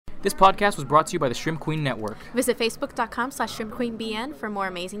This podcast was brought to you by the Shrimp Queen Network. Visit facebook.com/shrimpqueenbn for more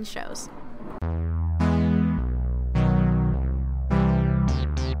amazing shows.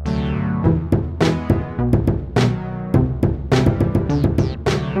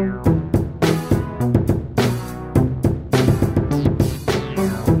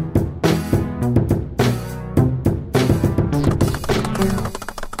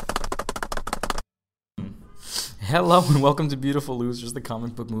 Hello and welcome to Beautiful Losers, the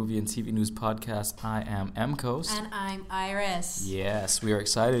comic book movie and TV news podcast. I am M Coast. And I'm Iris. Yes, we are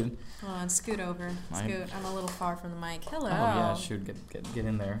excited. Hold on, scoot over. Scoot. I'm a little far from the mic. Hello. Oh yeah, shoot, get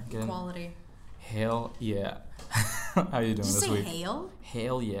in there. Get Quality. In. Hail yeah. How you doing this week? Did you say hail?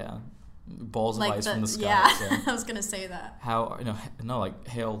 Hail yeah. Balls of like ice from the sky. Yeah, I was gonna say that. How no like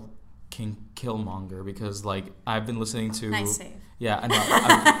hail King Killmonger, because like I've been listening to. Nice save. Yeah, I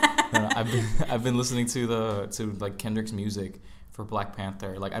know. I've been listening to like Kendrick's music for Black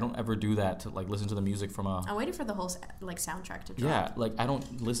Panther. Like I don't ever do that to like listen to the music from a. I'm waiting for the whole like soundtrack to drop. Yeah, like I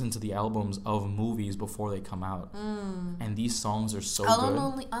don't listen to the albums of movies before they come out. And these songs are so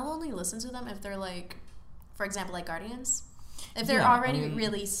good. I'll only listen to them if they're like, for example, like Guardians. If they're already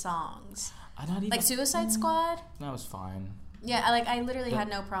released songs. Like Suicide Squad. That was fine. Yeah, I literally had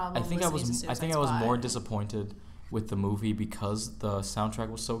no problem. I was more disappointed with the movie because the soundtrack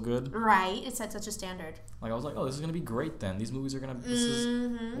was so good. Right, it set such a standard. Like I was like, oh, this is gonna be great then. These movies are gonna. This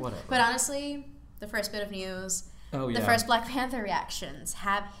is whatever. But honestly, the first bit of news, the first Black Panther reactions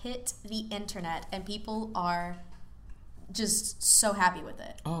have hit the internet, and people are just so happy with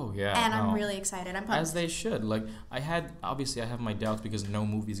it. Oh yeah, and I'm really excited. I'm pumped. As they should. Like I have my doubts because no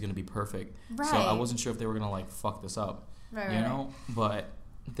movie is gonna be perfect. Right. So I wasn't sure if they were gonna like fuck this up. Right. You know, but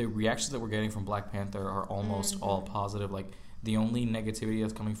the reactions that we're getting from Black Panther are almost all positive. Like the only negativity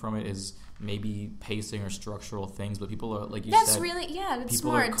that's coming from it is maybe pacing or structural things. But people are like you said. That's really it's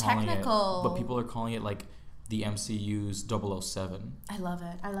more technical. But people are calling it like the MCU's 007. I love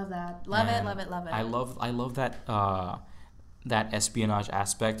it. I love that. Love it. I love that that espionage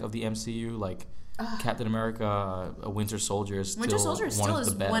aspect of the MCU. Like Captain America, Winter Soldier is still one of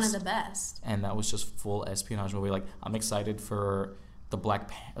the best. And that was just full espionage movie. Like I'm excited for the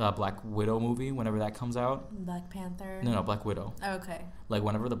Black Widow movie whenever that comes out. Black Panther? No, Black Widow. Okay. Like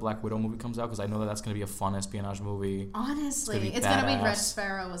whenever the Black Widow movie comes out, because I know that's going to be a fun espionage movie. Honestly, it's going to be Red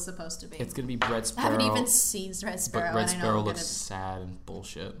Sparrow was supposed to be. It's going to be Red Sparrow. I haven't even seen Red Sparrow. But Red Sparrow looks sad and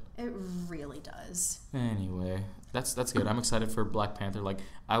bullshit. It really does. Anyway, that's good. I'm excited for Black Panther. Like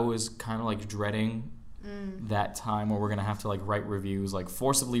I was kind of like dreading that time where we're gonna have to like write reviews, like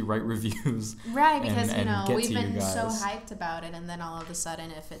forcibly write reviews, right? Because we've been so hyped about it, and then all of a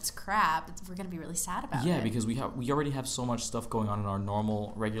sudden, if it's crap, we're gonna be really sad about it. Yeah, because we already have so much stuff going on in our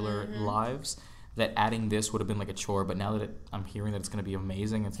normal regular lives that adding this would have been like a chore. But now that I'm hearing that it's gonna be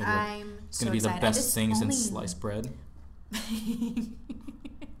amazing, it's gonna be the best thing since sliced bread.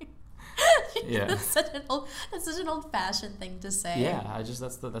 Yeah, that's such an old-fashioned thing to say. Yeah,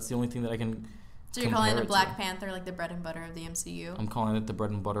 that's the only thing that I can. So you're calling the Black Panther like the bread and butter of the MCU? I'm calling it the bread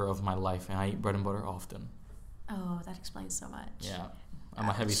and butter of my life, and I eat bread and butter often. Oh, that explains so much. Yeah, I'm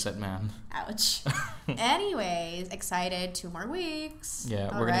a heavy-set man. Ouch. Anyways, excited. 2 more weeks.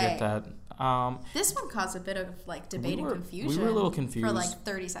 Yeah, we're gonna get that. This one caused a bit of like debate and confusion. We were a little confused for like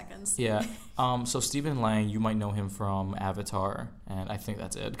 30 seconds. Yeah. So Stephen Lang, you might know him from Avatar, and I think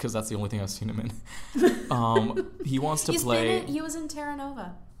that's it because that's the only thing I've seen him in. He wants to play. He was in Terra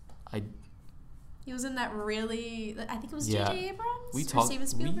Nova. He was in that really. I think it was J.J. Abrams or Steven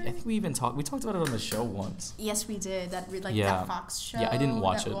Spielberg. I think we talked about it on the show once. Yes, we did. That Fox show. Yeah, I didn't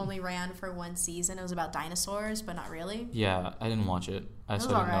watch it. That only ran for 1 season. It was about dinosaurs, but not really. Yeah, I didn't watch it. I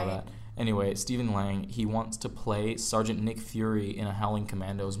didn't know that. Anyway, Stephen Lang, he wants to play Sergeant Nick Fury in a Howling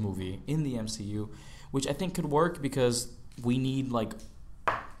Commandos movie in the MCU, which I think could work because we need like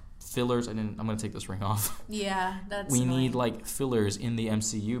fillers. I'm gonna take this ring off. Yeah, that's. We need like fillers in the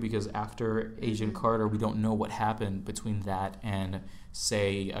MCU because after Agent Carter, we don't know what happened between that and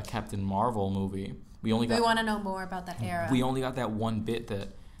say a Captain Marvel movie. We want to know more about that era. We only got that one bit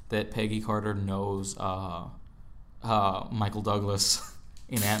that Peggy Carter knows Michael Douglas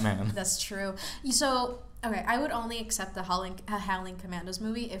in Ant-Man. That's true. So okay, I would only accept the Howling Commandos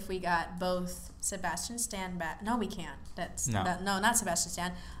movie if we got both Sebastian Stan back. No, we can't. Not Sebastian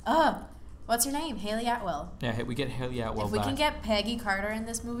Stan. What's her name? Haley Atwell. Yeah, we get Haley Atwell back. If we can get Peggy Carter in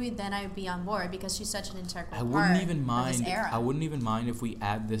this movie, then I'd be on board because she's such an integral part of this era. I wouldn't even mind if we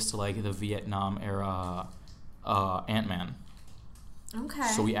add this to like the Vietnam era Ant-Man. Okay.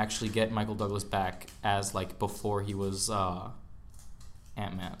 So we actually get Michael Douglas back as like before he was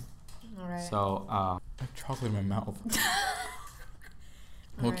Ant-Man. All right. So I have chocolate in my mouth.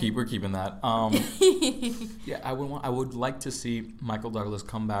 We're keeping that. Yeah, I would like to see Michael Douglas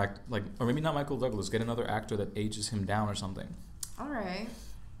come back, like, or maybe not Michael Douglas, get another actor that ages him down or something. All right.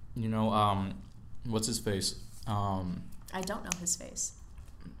 You know, what's his face? I don't know his face.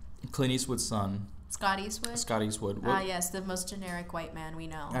 Clint Eastwood's son. Scott Eastwood? Scott Eastwood. Yes, the most generic white man we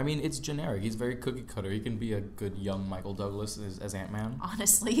know. I mean, it's generic. He's very cookie cutter. He can be a good young Michael Douglas as Ant-Man.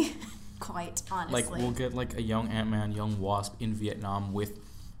 Honestly. Quite honestly. Like, we'll get, like, a young Ant-Man, young Wasp in Vietnam with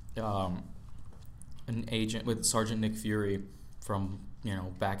an agent, with Sergeant Nick Fury from, you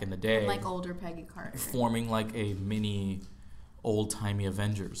know, back in the day. And, like, older Peggy Carter. Forming, like, a mini old-timey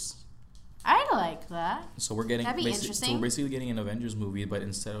Avengers. I like that. So we're getting... That'd be interesting. So we're basically getting an Avengers movie, but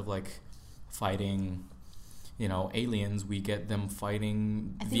instead of, like, fighting, you know, aliens, we get them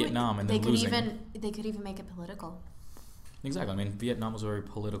fighting Vietnam and then losing. They could even make it political. Exactly. I mean, Vietnam was a very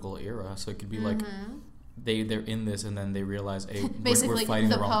political era, so it could be like they're in this and then they realize, hey, we're fighting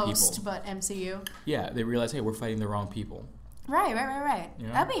the wrong people. Basically, but MCU. Yeah, they realize, hey, we're fighting the wrong people. Right. You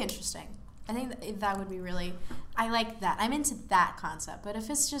know? That'd be interesting. I think that would be really... I like that. I'm into that concept. But if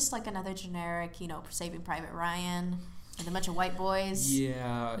it's just like another generic, you know, Saving Private Ryan... and a bunch of white boys.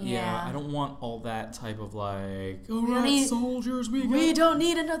 Yeah. I don't want all that type of like, soldiers, we don't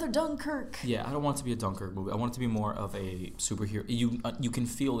need another Dunkirk. Yeah, I don't want it to be a Dunkirk movie. I want it to be more of a superhero. You can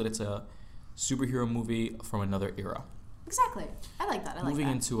feel that it's a superhero movie from another era. Exactly. I like that. Moving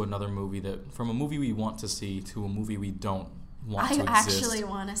into another movie from a movie we want to see to a movie we don't want to exist. I actually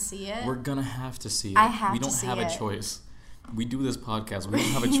want to see it. We're gonna have to see it. We don't have a choice. We do this podcast. We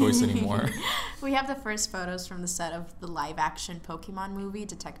don't have a choice anymore. We have the first photos from the set of the live-action Pokemon movie,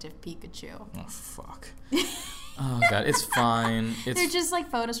 Detective Pikachu. Oh, fuck. Oh, God. It's fine. They're just, like,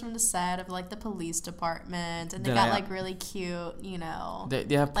 photos from the set of, like, the police department. And they got, like, really cute, you know.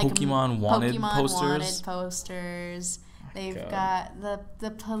 They have like Pokemon wanted posters. They've got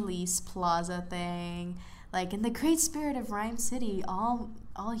the police plaza thing. Like, in the great spirit of Rhyme City, all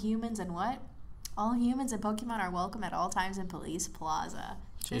humans and what? All humans and Pokemon are welcome at all times in Police Plaza.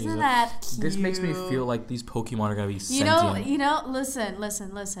 Jesus. Isn't that cute? This makes me feel like these Pokemon are going to be sentient. You know,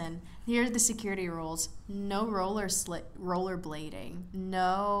 listen. Here are the security rules. No rollerblading.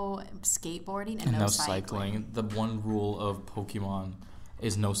 No skateboarding. And no cycling. The one rule of Pokemon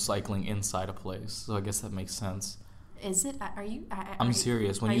is no cycling inside a place. So I guess that makes sense. Is it? I'm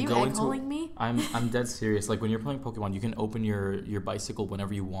serious. When you go into me? I'm dead serious. Like, when you're playing Pokemon, you can open your bicycle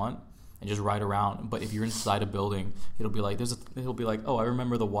whenever you want and just ride around. But if you're inside a building, it'll be like, oh, I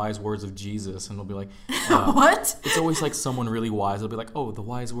remember the wise words of Jesus. And it'll be like, what? It's always like someone really wise. It'll be like, oh, the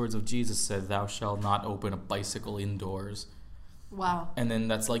wise words of Jesus said, thou shalt not open a bicycle indoors. Wow. And then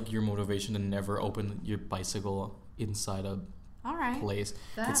that's like your motivation to never open your bicycle inside a place.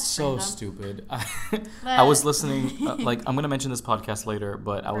 It's so stupid. I was listening, I'm going to mention this podcast later,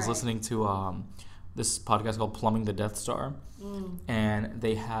 but I was listening to this podcast called Plumbing the Death Star. And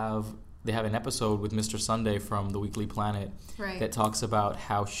they have an episode with Mr. Sunday from the Weekly Planet that talks about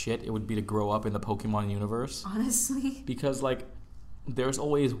how shit it would be to grow up in the Pokemon universe. Honestly. Because, like, there's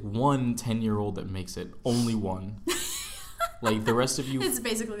always one 10-year-old that makes it. Only one. Like, the rest of you... It's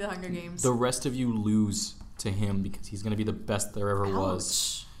basically the Hunger Games. The rest of you lose to him because he's going to be the best there ever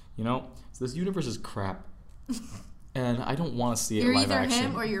was. You know? So this universe is crap. And I don't want to see it live action. You're either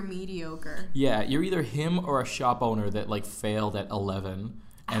him or you're mediocre. Yeah, you're either him or a shop owner that, like, failed at 11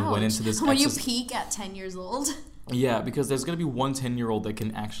 and went into this... When you peak at 10 years old. Yeah, because there's going to be one 10-year-old that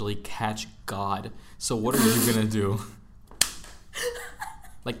can actually catch God. So what are you going to do?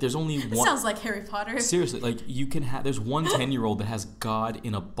 Like, there's only one... Sounds like Harry Potter. Seriously, like, you can have... There's one 10-year-old that has God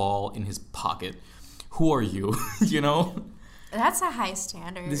in a ball in his pocket. Who are you? You know? That's a high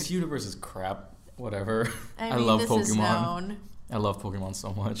standard. This universe is crap. Whatever. I mean, love this Pokemon. Is known. I love Pokemon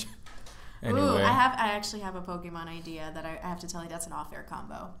so much. Anyway. Ooh, I actually have a Pokemon idea that I have to tell you that's an off-air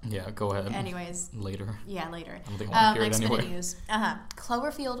combo. Yeah, go ahead. Anyways. Later. Yeah, later. I don't think I want to hear it anyway. Next bit of news.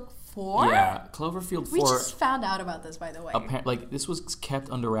 Cloverfield 4? Yeah, Cloverfield 4. We just found out about this, by the way. This was kept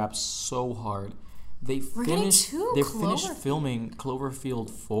under wraps so hard. They finished filming Cloverfield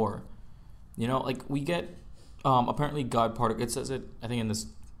 4. You know, like, we get apparently God Particle. It says it, I think, in this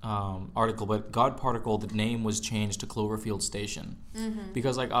article, but God Particle, the name was changed to Cloverfield Station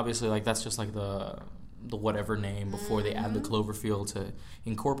because, like, obviously, like, that's just like the whatever name before they add the Cloverfield to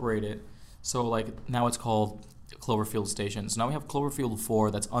incorporate it. So, like, now it's called Cloverfield Station. So now we have Cloverfield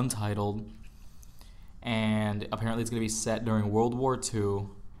 4 that's untitled, and apparently it's going to be set during World War II,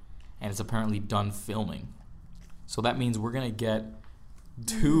 and it's apparently done filming. So that means we're going to get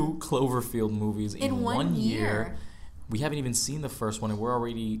 2 Cloverfield movies in 1 year. We haven't even seen the first one, and we're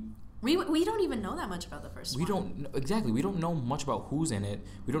already We don't even know that much about the first one. We don't know much about who's in it.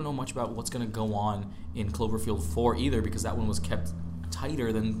 We don't know much about what's going to go on in Cloverfield 4 either, because that one was kept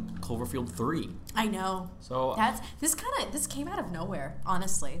tighter than Cloverfield 3. I know. So this came out of nowhere,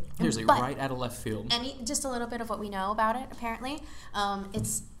 honestly. Seriously, right out of left field. And just a little bit of what we know about it, apparently.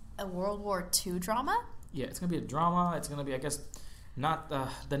 It's a World War II drama. Yeah, it's going to be a drama. It's going to be, I guess, not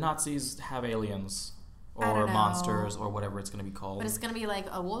the Nazis have aliens or monsters or whatever it's going to be called. But it's going to be like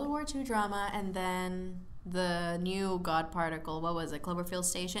a World War II drama, and then the new God particle, what was it, Cloverfield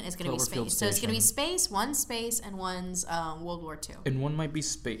Station? It's going to be space. So it's going to be space, and one's World War II. And one might be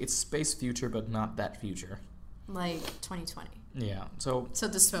space. It's space future, but not that future. Like 2020. Yeah, so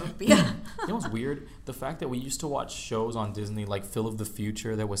dystopia. You know what's weird? The fact that we used to watch shows on Disney like Phil of the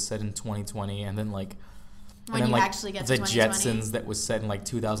Future that was set in 2020, and then like actually get to the Jetsons that was set in like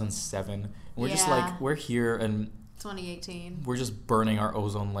 2007. And we're just like, we're here and 2018. We're just burning our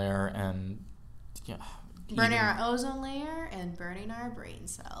ozone layer and burning our ozone layer and burning our brain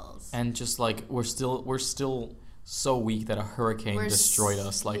cells. And just like we're still so weak that a hurricane destroyed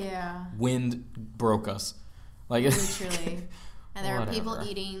us. Like wind broke us. Like literally. And there are people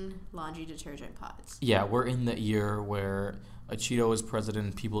eating laundry detergent pods. Yeah, we're in the year where a Cheeto is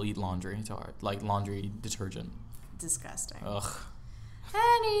president. People eat laundry. It's hard, like laundry detergent. Disgusting. Ugh.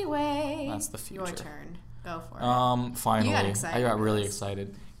 Anyway, that's the future. Your turn. Go for it. Finally, I got really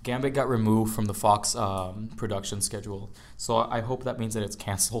excited. Gambit got removed from the Fox production schedule, so I hope that means that it's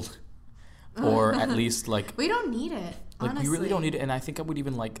canceled, or at least like we don't need it. Like honestly. we really don't need it, and I think I would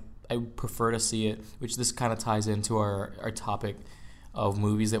even I prefer to see it, which this kind of ties into our topic of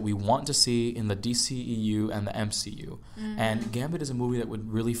movies that we want to see in the DCEU and the MCU. Mm-hmm. And Gambit is a movie that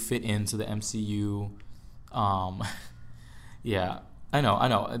would really fit into the MCU. Yeah, I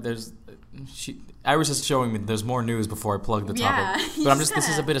know. Iris is showing me there's more news before I plug the topic. But this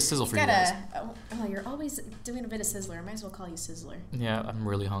is a bit of sizzle for you guys. Oh, you're always doing a bit of sizzler. I might as well call you Sizzler. Yeah, I'm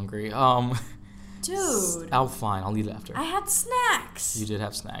really hungry. Dude. Fine. I'll eat it after. I had snacks. You did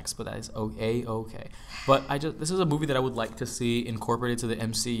have snacks, but that is okay. But this is a movie that I would like to see incorporated to the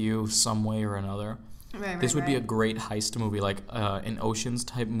MCU some way or another. This would be a great heist movie, like an Oceans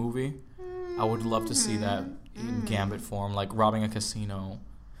type movie. I would love to see that in Gambit form, like robbing a casino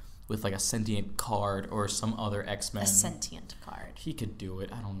with like a sentient card or some other X-Men. A sentient card. He could do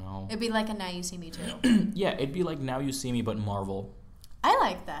it. I don't know. It'd be like a Now You See Me Too. Yeah, it'd be like Now You See Me, but Marvel. I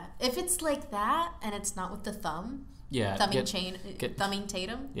like that. If it's like that and it's not with the thumb. Yeah. Thumbing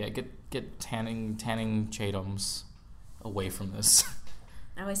Tatum. Yeah, get tanning Chatums away from this.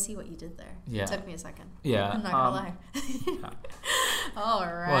 Now I see what you did there. Yeah. It took me a second. Yeah. I'm not gonna lie. All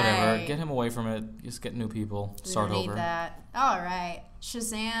right. Whatever. Get him away from it. Just get new people. Start over. We don't need that. All right.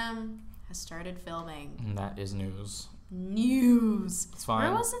 Shazam has started filming. And that is news. It's fine.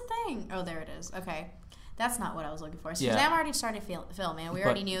 Where was the thing? Oh, there it is. Okay. That's not what I was looking for. Shazam already started filming. We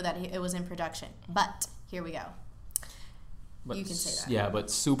already knew that it was in production. But here we go. You can say that. Yeah, but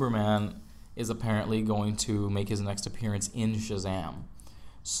Superman is apparently going to make his next appearance in Shazam.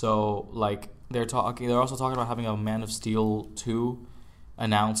 So, like, they're also talking about having a Man of Steel 2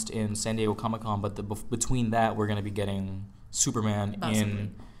 announced in San Diego Comic-Con, but between that, we're going to be getting Superman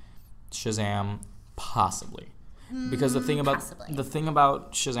in Shazam, possibly. Because the thing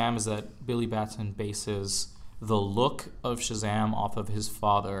about Shazam is that Billy Batson bases the look of Shazam off of his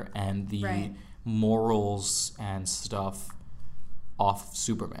father and the morals and stuff off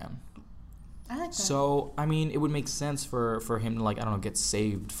Superman. I like that. So, I mean, it would make sense for him to, like, I don't know, get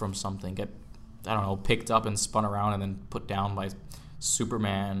saved from something, picked up and spun around and then put down by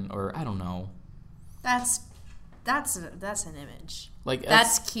Superman, or I don't know. That's an image. Like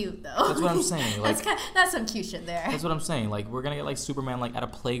that's cute though. That's what I'm saying. Like that's some cute shit there. That's what I'm saying. Like we're gonna get like Superman like at a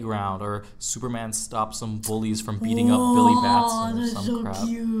playground, or Superman stops some bullies from beating up Billy Batson or some crap. That's so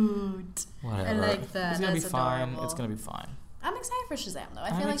cute. Whatever. I like that. It's gonna be fine. Adorable. It's gonna be fine. I'm excited for Shazam though.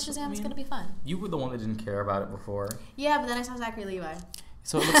 I feel like Shazam is gonna be fun. You were the one that didn't care about it before. Yeah, but then I saw Zachary Levi.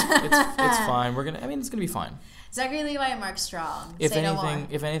 So it's fine. It's gonna be fine. Zachary Levi and Mark Strong. If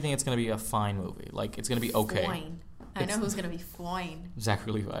anything, it's gonna be a fine movie. Like it's gonna be okay. Fine. I know who's gonna be fine.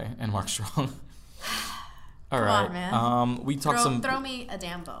 Zachary Levi and Mark Strong. All Come right. on, man. We talked throw me a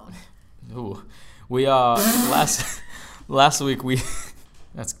damn bone. Ooh, we last week we.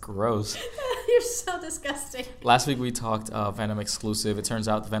 That's gross. You're so disgusting. Last week we talked Venom exclusive. It turns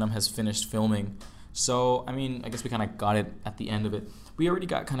out Venom has finished filming. So, I mean, I guess we kind of got it at the end of it. we already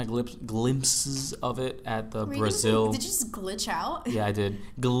got kind of glimpses of it at the Brazil. Did you just glitch out? Yeah, I did.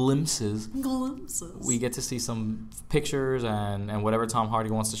 Glimpses. Glimpses. We get to see some pictures and whatever Tom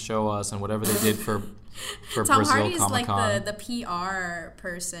Hardy wants to show us and whatever they did for Tom Brazil Hardy is Comic-Con. like the PR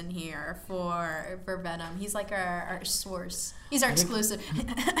person here for Venom. He's like our source. He's our exclusive.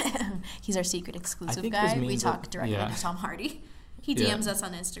 He's our secret exclusive guy. We talk directly to Tom Hardy. He DMs us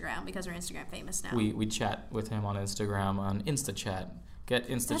on Instagram because we're Instagram famous now. We chat with him on Instagram on InstaChat. Get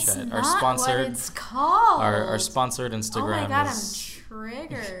InstaChat. That's not our sponsored. What it's called. Our sponsored Instagram. Oh my god, I'm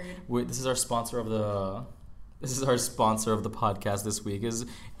triggered. This is our sponsor of the. This is our sponsor of the podcast this week. Is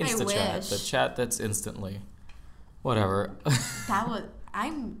InstaChat, the chat that's instantly. Whatever. That was.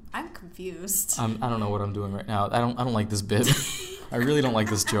 I'm confused. I don't know what I'm doing right now. I don't like this bit. I really don't like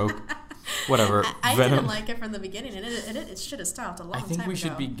this joke. Whatever. I didn't like it from the beginning, and it should have stopped a long time ago. I think we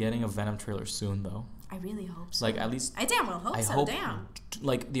should be getting a Venom trailer soon, though. I really hope so. Like, at least... I damn well hope so. Damn.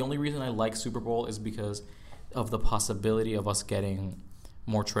 Like, the only reason I like Super Bowl is because of the possibility of us getting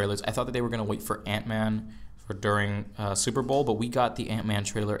more trailers. I thought that they were going to wait for Ant-Man for during Super Bowl, but we got the Ant-Man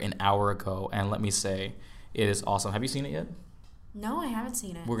trailer an hour ago, and let me say, it is awesome. Have you seen it yet? No, I haven't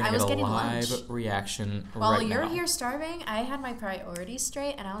seen it. We're going to get a live reaction right now. While you're here starving, I had my priorities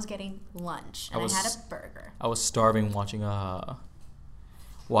straight, and I was getting lunch, and I had a burger. I was starving watching an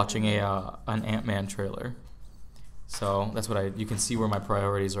Ant-Man trailer. So that's what you can see where my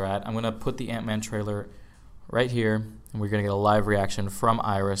priorities are at. I'm going to put the Ant-Man trailer right here, and we're going to get a live reaction from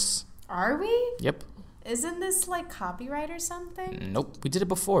Iris. Are we? Yep. Isn't this like copyright or something? Nope. We did it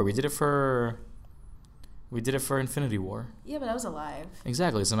before. We did it for Infinity War. Yeah, but that was a live.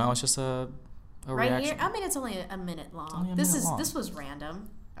 Exactly. So now it's just a right reaction. Here? I mean, it's only a minute long. This was random.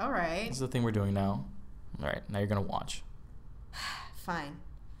 All right. This is the thing we're doing now. All right. Now you're going to watch. Fine.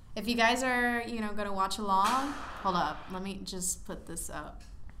 If you guys are, going to watch along, hold up. Let me just put this up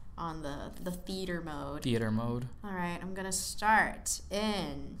on the theater mode. Theater mode. All right. I'm going to start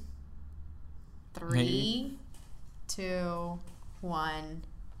in 3, 2, 1.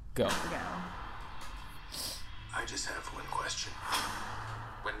 Go. I just have one question.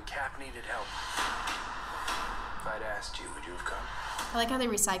 When Cap needed help, if I'd asked you, would you have come? I like how they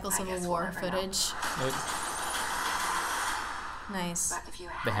recycle Civil War footage. Nice.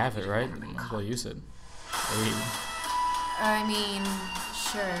 They have it, right? Might as well use it. I mean,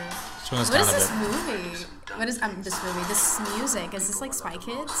 sure. What is this movie? What is this movie? This music? Is this like Spy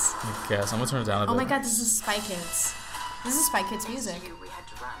Kids? I guess. I'm gonna turn it down a bit. Oh my god, this is Spy Kids. This is Spy Kids music.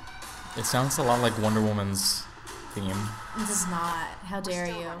 It sounds a lot like Wonder Woman's theme. It does not. How dare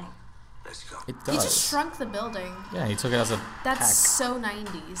you? It does. He just shrunk the building. Yeah, he took it as a That's pack. So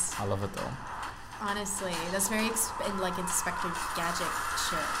 90s. I love it though. Honestly, that's very Inspector Gadget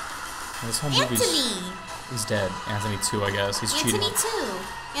shit. And this whole movie. He's dead. Anthony 2, I guess. He's cheating.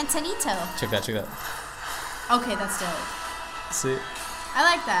 Antonito. Check that. Okay, that's dope. See? I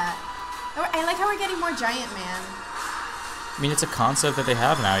like that. I like how we're getting more Giant Man. I mean, it's a concept that they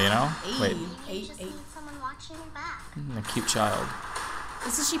have now, you know? Wait. Eight. A cute child.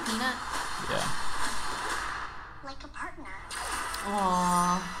 Isn't she Peanut? Yeah. Like a partner.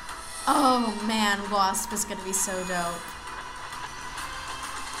 Aww. Oh man, Wasp is gonna be so dope.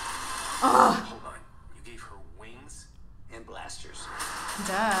 Oh. Hold on. You gave her wings and blasters.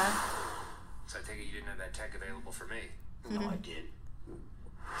 Duh. So I take it you didn't have that tech available for me. No, I did.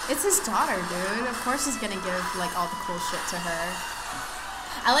 It's his daughter, dude. Of course he's gonna give like all the cool shit to her.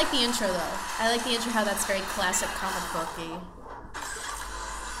 I like the intro though. I like the intro how that's very classic comic booky.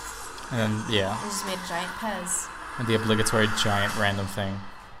 And yeah. They just made a giant Pez. And the obligatory giant random thing.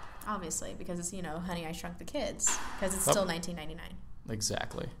 Obviously, because it's, Honey, I Shrunk the Kids. Because it's still 1999.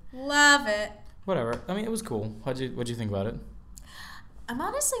 Exactly. Love it. Whatever. I mean, it was cool. What'd you think about it? I'm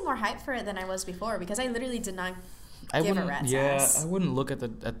honestly more hyped for it than I was before because I literally did not give a rat's ass. I wouldn't look at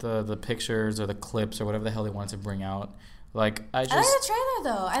the pictures or the clips or whatever the hell they wanted to bring out. Like I like the trailer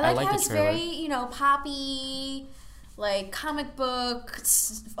though. I like how it's very poppy, like comic book,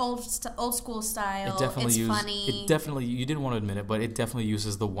 old school style. It's funny. It definitely. You didn't want to admit it, but it definitely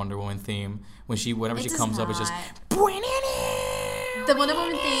uses the Wonder Woman theme whenever she comes up. It's just. The Wonder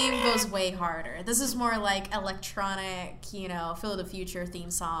Woman theme goes way harder. This is more like electronic, Phil of the Future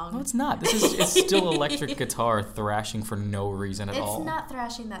theme song. No, it's not. It's still electric guitar thrashing for no reason at all. It's not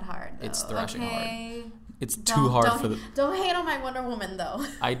thrashing that hard, though. It's thrashing hard. It's too hard for the... Don't hate on my Wonder Woman, though.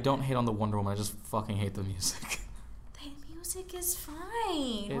 I don't hate on the Wonder Woman. I just fucking hate the music. The music is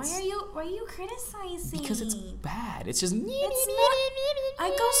fine. Why are you criticizing? Because it's bad. It's just... I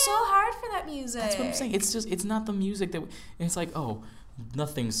go so hard for that music. That's what I'm saying. It's not the music that... It's like, oh,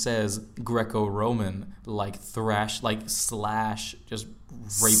 nothing says Greco-Roman like thrash, like Slash just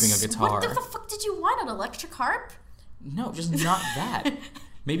raping a guitar. What the fuck did you want? An electric harp? No, just not that.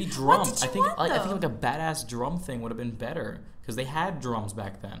 Maybe drum. What did you want, I think like a badass drum thing would have been better because they had drums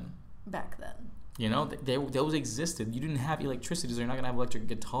back then. Back then. You know, those existed. You didn't have electricity, so you're not gonna have electric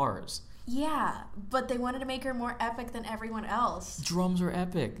guitars. Yeah, but they wanted to make her more epic than everyone else. Drums are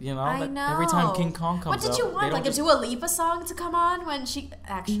epic, you know? I know. Every time King Kong comes out. What did you want? Like a Dua Lipa song to come on when she...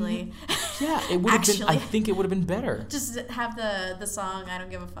 Actually. Yeah, it would have been... I think it would have been better. Just have the song I Don't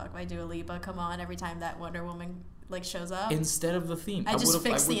Give a Fuck by Dua Lipa come on every time that Wonder Woman like shows up. Instead of the theme. I just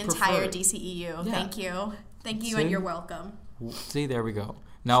fixed the entire DCEU. Yeah. Thank you. Thank you, and you're welcome. See, there we go.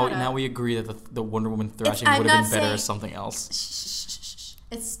 Now we agree that the Wonder Woman thrashing would have been better as something else. Shh.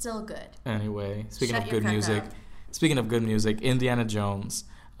 It's still good. Anyway, speaking of good music, Indiana Jones.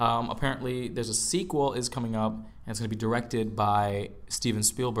 Apparently, there's a sequel is coming up, and it's going to be directed by Steven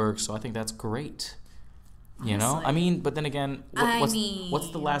Spielberg. So I think that's great. You know, I mean, but then again,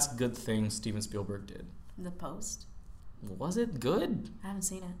 what's the last good thing Steven Spielberg did? The Post. Was it good? I haven't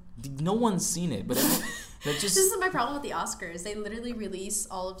seen it. No one's seen it, but this is my problem with the Oscars. They literally release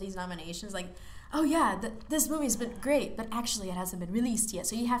all of these nominations like, oh yeah, this movie's been great, but actually it hasn't been released yet.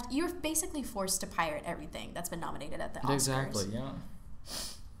 So you're basically forced to pirate everything that's been nominated at the Oscars. Exactly, yeah.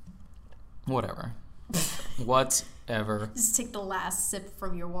 Whatever. Whatever. Just take the last sip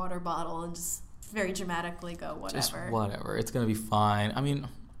from your water bottle and just very dramatically go whatever. Just whatever. It's going to be fine. I mean,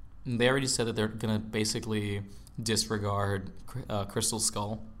 they already said that they're going to basically disregard Crystal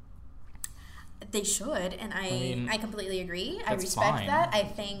Skull. They should, and I completely agree. I respect fine. That. I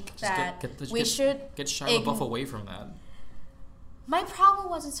think that we should get Shia LaBeouf away from that. My problem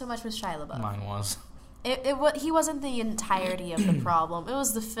wasn't so much with Shia LaBeouf. Mine was. He wasn't the entirety of the problem. It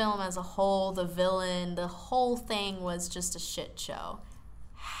was the film as a whole, the villain, the whole thing was just a shit show.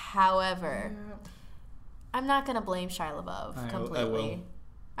 However, I'm not going to blame Shia LaBeouf completely. I will.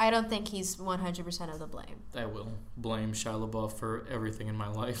 I don't think he's 100% of the blame. I will blame Shia LaBeouf for everything in my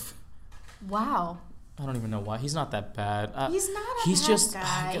life. Wow. I don't even know why. He's not that bad. He's not a bad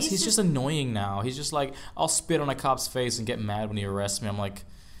guy. I guess he's just annoying now. He's just like, I'll spit on a cop's face and get mad when he arrests me. I'm like,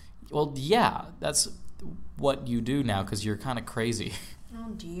 well, yeah, that's what you do now because you're kind of crazy.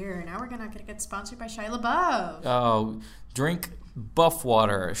 Oh, dear. Now we're not going to get sponsored by Shia LaBeouf. Oh, drink Buff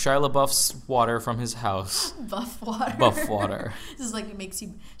water. Shia LaBeouf's water from his house. Buff water. Buff water. This is like it makes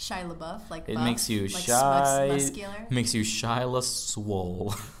you Shia LaBeouf, like it buff, makes you like muscular. Makes you Shia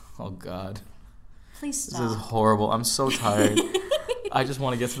swole. Oh God. Please stop. This is horrible. I'm so tired. I just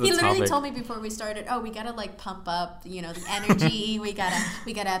want to get to the topic. He literally told me before we started, we gotta like pump up, the energy. we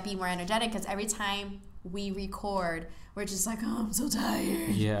gotta be more energetic because every time we record, we're just like, oh, I'm so tired.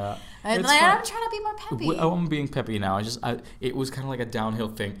 Yeah. And I'm trying to be more peppy. I'm being peppy now. It was kind of like a downhill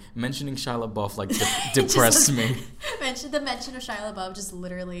thing. Mentioning Shia LaBeouf depressed me. The mention of Shia LaBeouf just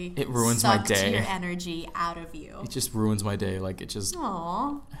literally it ruins my day. Your energy out of you. It just ruins my day. Like it just.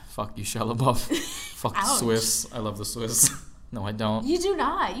 Aww. Fuck you, Shia LaBeouf. Fuck the Swiss. I love the Swiss. No, I don't. You do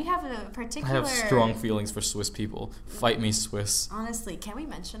not. You have a particular. I have strong feelings for Swiss people. Fight me, Swiss. Honestly, can we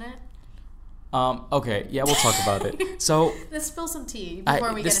mention it? Okay, yeah, we'll talk about it. So let's spill some tea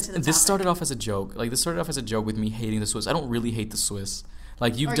before we get into the topic. This started off as a joke. Like this started off as a joke with me hating the Swiss. I don't really hate the Swiss.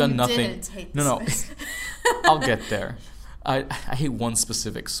 Like you've done nothing. Didn't hate the Swiss. I'll get there. I hate one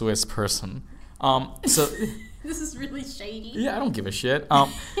specific Swiss person. So this is really shady. Yeah, I don't give a shit.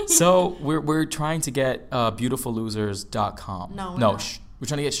 So we're trying to get beautifullosers.com. No. We're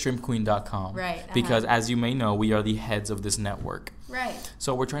trying to get shrimpqueen.com. Right. Because as you may know, we are the heads of this network. Right.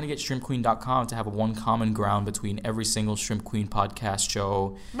 So we're trying to get shrimpqueen.com to have one common ground between every single Shrimp Queen podcast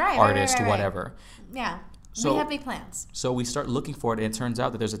show, artist, whatever. Yeah. So we have big plans. So we start looking for it, and it turns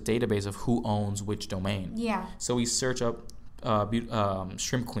out that there's a database of who owns which domain. Yeah. So we search up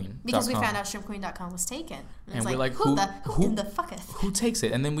shrimpqueen.com. Because we found out shrimpqueen.com was taken. And we're like, who in the fucketh? Who takes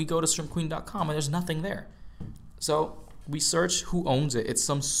it? And then we go to shrimpqueen.com, and there's nothing there. So we search who owns it. It's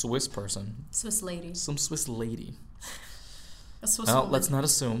some Swiss person. Swiss lady. Some Swiss lady. A Swiss woman. Let's not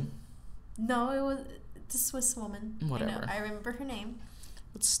assume. No, it was a Swiss woman. Whatever. I remember her name.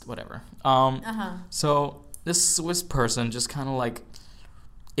 It's whatever. So this Swiss person just kind of like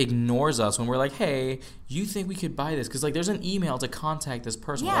ignores us when we're like, hey, you think we could buy this? Because like there's an email to contact this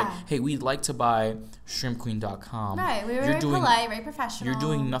person. Yeah. Like, hey, we'd like to buy shrimpqueen.com. Right. We were very polite, very professional. You're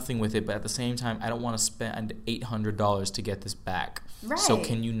doing nothing with it, but at the same time, I don't want to spend $800 to get this back. Right. So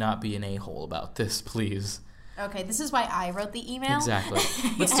can you not be an a-hole about this, please? Okay, this is why I wrote the email. Exactly.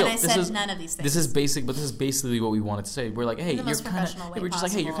 But still, and I said none of these things. This is basically what we wanted to say. We're like, hey, you're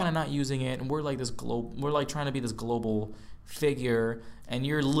kind of not using it, and we're like we're like trying to be this global figure, and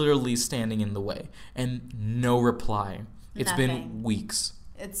you're literally standing in the way. And no reply. It's been weeks.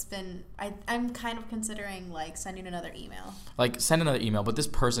 It's been... I'm kind of considering, like, sending another email. Like, send another email, but this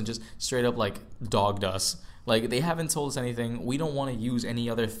person just straight up, like, dogged us. Like, they haven't told us anything. We don't want to use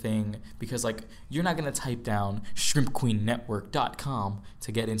any other thing because, like, you're not going to type down shrimpqueennetwork.com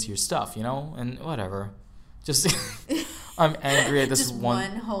to get into your stuff, you know? And whatever. Just... I'm angry at this just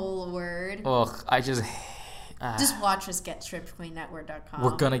one whole word. Ugh, I just... just watch us get shrimpqueennetwork.com.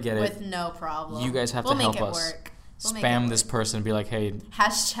 We're going to get it. With no problem. You guys have to help us. We'll make it work. Spam this person and be like, hey...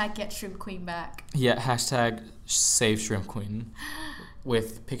 Hashtag get Shrimp Queen back. Yeah, hashtag save Shrimp Queen.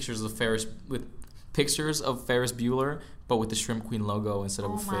 With pictures of Ferris Bueller, but with the Shrimp Queen logo instead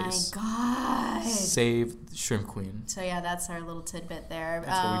of a face. Oh my god. Save Shrimp Queen. So yeah, that's our little tidbit there.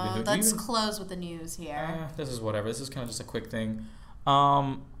 That's what we've been doing. Let's close with the news here. This is whatever. This is kind of just a quick thing.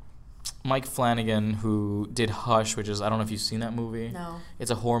 Mike Flanagan, who did Hush, which is, I don't know if you've seen that movie. No. It's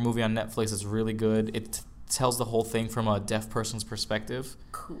a horror movie on Netflix. It's really good. It tells the whole thing from a deaf person's perspective.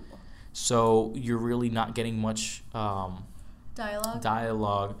 Cool. So you're really not getting much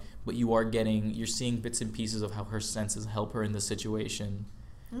dialogue, but you're seeing bits and pieces of how her senses help her in the situation.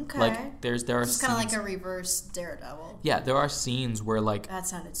 Okay. Like there are it's kind of like a reverse Daredevil. Yeah, there are scenes where like that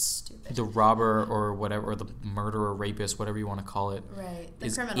sounded stupid. The robber or whatever, or the murderer, rapist, whatever you want to call it, right?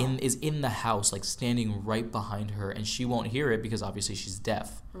 Is in the house, like standing right behind her, and she won't hear it because obviously she's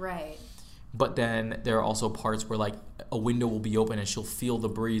deaf. Right. But then there are also parts where like a window will be open and she'll feel the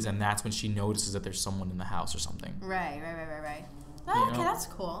breeze, and that's when she notices that there's someone in the house or something. Right. Oh, okay, that's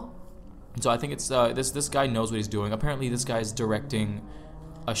cool. So I think it's this guy knows what he's doing. Apparently, this guy's directing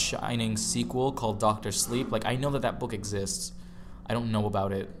a Shining sequel called Doctor Sleep. Like, I know that book exists. I don't know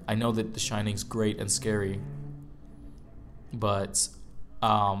about it. I know that The Shining's great and scary, but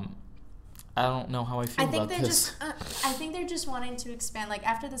I don't know how I feel about this. I think they're just wanting to expand. Like,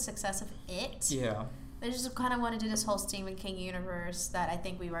 after the success of It, yeah, they just kind of want to do this whole Stephen King universe that I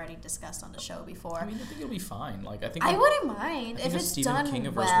think we've already discussed on the show before. I mean, I think it'll be fine. Like, I wouldn't mind if it's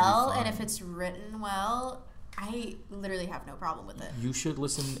done well and if it's written well. I literally have no problem with it. You should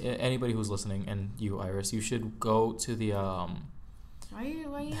listen. Anybody who's listening, and you, Iris, you should go to the. Why are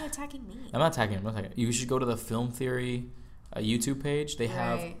you attacking me? I'm not attacking him. You should go to the Film Theory YouTube page. They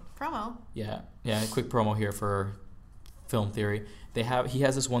have promo. Yeah. Quick promo here for Film Theory. He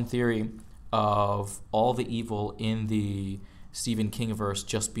has this one theory of all the evil in the Stephen King-verse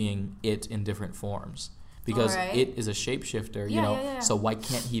just being it in different forms. Because it is a shapeshifter, you know. Yeah. So why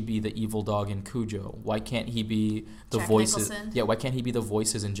can't he be the evil dog in Cujo? Why can't he be the voices? Nicholson? Yeah, why can't he be the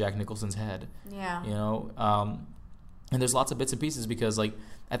voices in Jack Nicholson's head? Yeah. You know, and there's lots of bits and pieces because, like,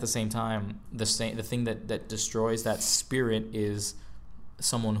 at the same time, the thing that destroys that spirit is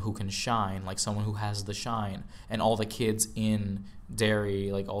someone who can shine, like someone who has the shine. And all the kids in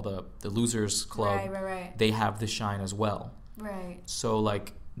Derry, like all the Losers Club, they have the shine as well. Right. So,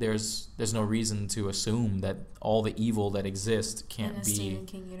 like, there's no reason to assume that all the evil that exists can't be... In the Stephen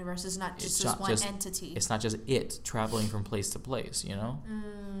King universe is not just this one entity. It's not just it traveling from place to place, you know?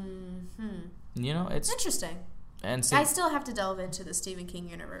 Mm-hmm. You know, it's... Interesting. And I still have to delve into the Stephen King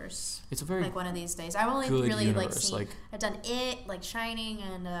universe. It's a very like one of these days. I've only really universe, seen... I've done It, like Shining,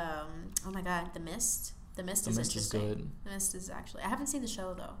 and oh my god, The Mist. The Mist is interesting. Is good. The Mist is actually... I haven't seen the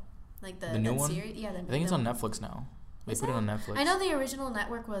show though. Like the new one? Series? Yeah, I think it's on Netflix now. They put it on Netflix. I know the original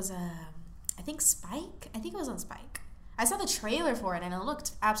network was, I think Spike. I think it was on Spike. I saw the trailer for it, and it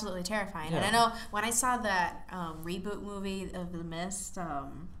looked absolutely terrifying. Yeah. And I know when I saw that reboot movie of The Mist, oh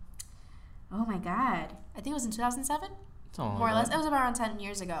my god. I think it was in 2007? More or less. It was around 10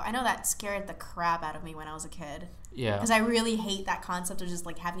 years ago. I know that scared the crap out of me when I was a kid. Yeah. Because I really hate that concept of just,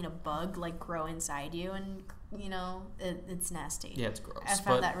 like, having a bug, like, grow inside you and... You know, it's nasty. Yeah, it's gross. I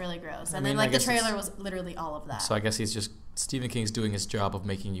found that really gross. And then, like, the trailer was literally all of that. So I guess Stephen King's doing his job of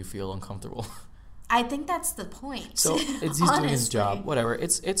making you feel uncomfortable. I think that's the point. So he's doing his job. Whatever.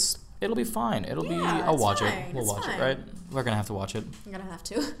 It'll be fine. I'll watch it. We'll watch it, right? We're going to have to watch it. I'm going to have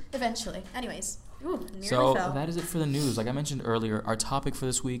to, eventually. Anyways. Ooh, so that is it for the news. Like I mentioned earlier, our topic for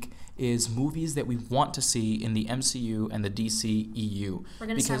this week is movies that we want to see in the MCU and the DCEU. We're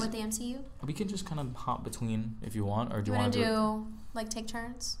going to start with the MCU? We can just kind of hop between if you want. Or do you want to do, like, take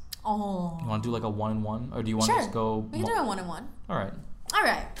turns? Oh. You want to do, like, a 1-and-1? Or do you want to just go... We can do a 1-and-1. All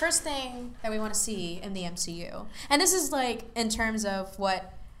right. First thing that we want to see in the MCU. And this is, like, in terms of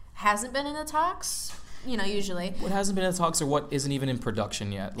what hasn't been in the talks. usually. What hasn't been in the talks or what isn't even in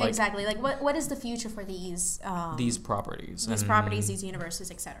production yet. Like, exactly. Like, what is the future for these properties? These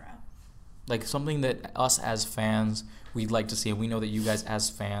universes, etc. Like, something that us as fans, we'd like to see, and we know that you guys as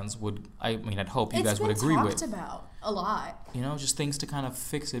fans would, I'd hope you guys would agree with. It's been talked about a lot. Just things to kind of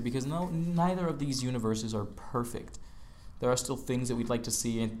fix it, because neither of these universes are perfect. There are still things that we'd like to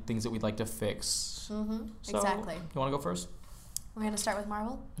see and things that we'd like to fix. Mm-hmm. So, exactly. You want to go first? We're going to start with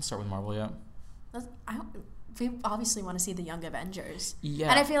Marvel? Let's start with Marvel, yeah. We obviously want to see the Young Avengers. Yeah.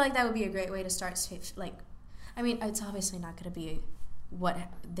 And I feel like that would be a great way to start, it's obviously not going to be what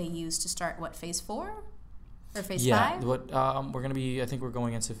they use to start, Phase 4? Or Phase 5? Yeah, we're going to be, I think we're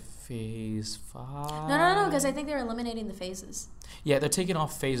going into Phase 5. No, because I think they're eliminating the phases. Yeah, they're taking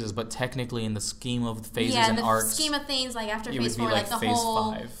off phases, but technically in the scheme of phases and arcs... the scheme of things, like after Phase 4, the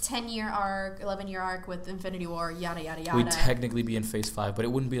whole 10-year arc, 11-year arc with Infinity War, yada, yada, yada. We'd technically be in Phase 5, but it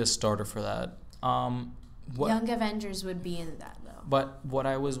wouldn't be a starter for that. Young Avengers would be in that, though. But what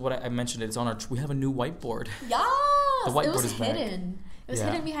I mentioned, it's on we have a new whiteboard. Yes! The whiteboard it was is hidden. Back. It was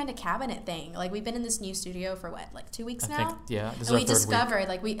hidden behind a cabinet thing. Like, we've been in this new studio for 2 weeks now? I think, yeah. This and is we discovered,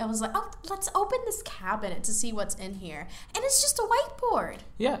 I was like, let's open this cabinet to see what's in here. And it's just a whiteboard.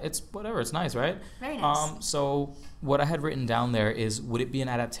 Yeah, it's whatever. It's nice, right? Very nice. So what I had written down there is, would it be an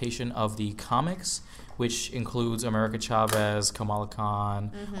adaptation of the comics, which includes America Chavez, Kamala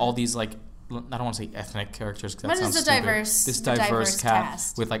Khan, all these, I don't want to say ethnic characters, because that sounds stupid. This diverse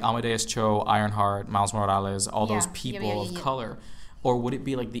cast with Amadeus Cho, Ironheart, Miles Morales, all those people of color. Or would it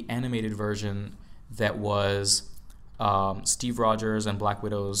be like the animated version that was Steve Rogers and Black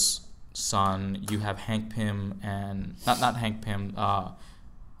Widow's son? You have Hank Pym and not Hank Pym.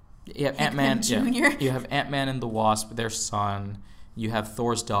 Ant-Man. Yeah, you have Ant-Man and the Wasp, their son. You have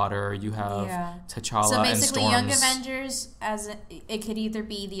Thor's daughter. You have T'Challa and Storm's. So basically, Young Avengers, it could either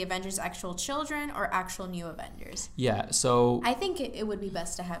be the Avengers' actual children or actual New Avengers. Yeah, so... I think it would be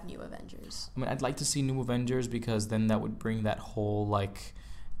best to have New Avengers. I mean, I'd like to see New Avengers, because then that would bring that whole,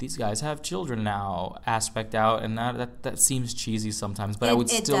 these guys have children now aspect out, and that seems cheesy sometimes, but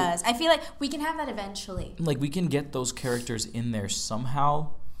it does. I feel like we can have that eventually. We can get those characters in there somehow,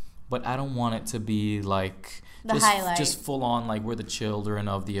 but I don't want it to be highlight. Just full on, we're the children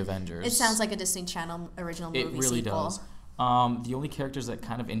of the Avengers. It sounds like a Disney Channel original movie sequel. It really does. The only characters that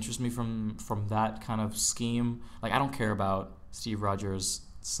kind of interest me from that kind of scheme, I don't care about Steve Rogers'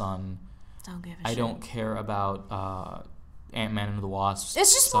 son. Don't give a shit. I don't care about Ant-Man and the Wasp.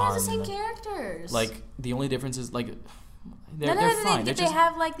 It's just more of the same characters. The only difference is, they're fine. They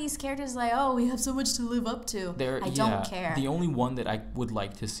have these characters we have so much to live up to. I don't care. The only one that I would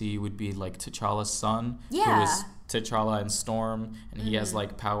like to see would be T'Challa's son, who is T'Challa and Storm, and he has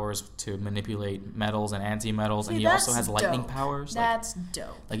powers to manipulate metals and anti-metals, and he also has lightning powers. That's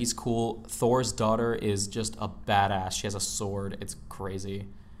dope. He's cool. Thor's daughter is just a badass. She has a sword. It's crazy.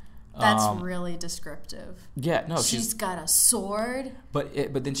 That's really descriptive. Yeah, no, she's got a sword. But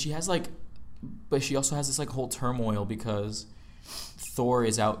then she has but she also has this whole turmoil, because Thor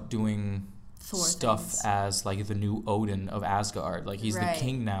is out doing stuff as the new Odin of Asgard. He's the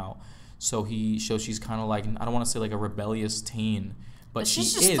king now. So she's kind of I don't want to say a rebellious teen, but she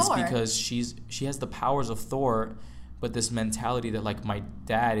is Thor. Because she has the powers of Thor, but this mentality that my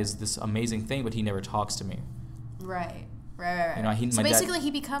dad is this amazing thing, but he never talks to me. Right. So basically he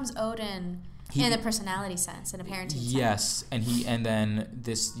becomes Odin in a personality sense, in a parenting sense. Yes, and then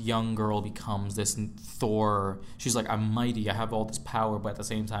this young girl becomes this Thor. She's I'm mighty, I have all this power, but at the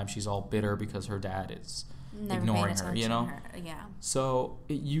same time she's all bitter because her dad is ignoring her, Yeah. So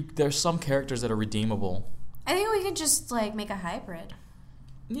there's some characters that are redeemable. I think we could just make a hybrid.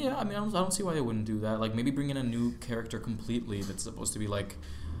 Yeah, I mean, I don't see why they wouldn't do that. Maybe bring in a new character completely that's supposed to be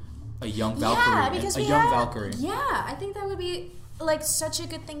a young Valkyrie. Valkyrie. Yeah, I think that would be such a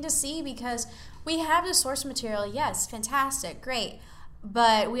good thing to see, because we have the source material. Yes, fantastic, great,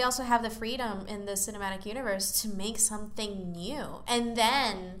 but we also have the freedom in the cinematic universe to make something new and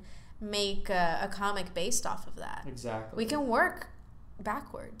then make a comic based off of that. Exactly. We can work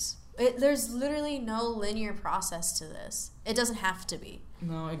backwards. There's literally no linear process to this. It doesn't have to be.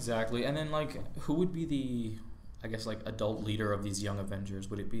 No, exactly. And then who would be the, I guess, adult leader of these young Avengers?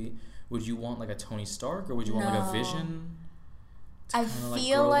 Would you want a Tony Stark, or would you want a Vision? I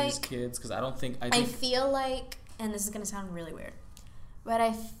feel these kids, because I feel and this is gonna sound really weird, but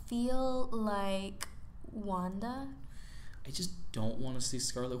I feel Wanda. I just don't want to see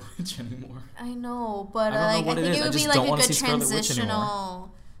Scarlet Witch anymore. I know, but I think it would be a good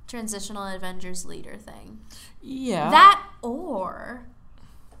transitional Avengers leader thing. Yeah. That or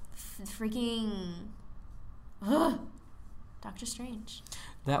freaking Doctor Strange.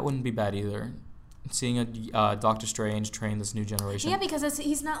 That wouldn't be bad either. seeing a Doctor Strange train this new generation. Yeah, because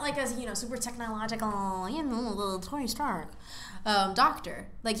he's not like a super technological, little Tony Stark doctor.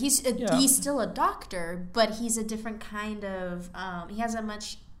 Like he's still a doctor, but he's a different kind of. He has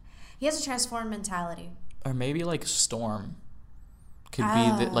a transformed mentality. Or maybe like Storm could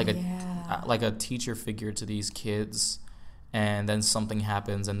be like a teacher figure to these kids, and then something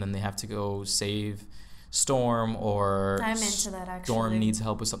happens, and then they have to go save Storm, or I'm into that, actually. Storm needs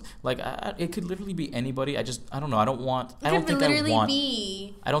help with something. Like it could literally be anybody. I don't know. I don't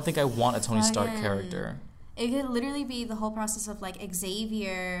think I want a Tony Stark character. It could literally be the whole process of like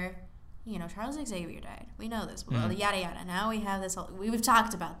Xavier. Charles Xavier died. We know this. Yada yada. Now we have this whole. We've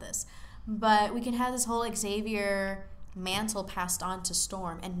talked about this, but we can have this whole Xavier mantle passed on to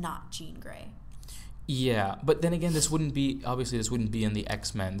Storm and not Jean Grey. Yeah, but then again, this wouldn't be in the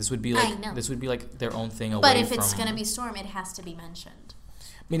X-Men. This would be like their own thing away from... But if it's going to be Storm, it has to be mentioned.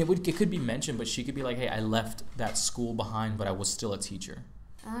 I mean, it could be mentioned, but she could be like, hey, I left that school behind, but I was still a teacher.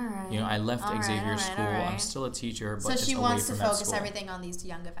 All right. I left Xavier's school. I'm still a teacher, but so she wants to focus everything on these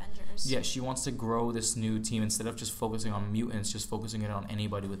young Avengers. Yeah, she wants to grow this new team instead of just focusing on mutants, just focusing it on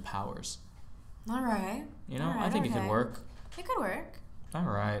anybody with powers. All right. I think it could work. It could work. All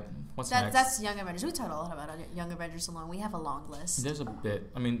right. What's next? That's Young Avengers. We talked a lot about Young Avengers alone. We have a long list. There's a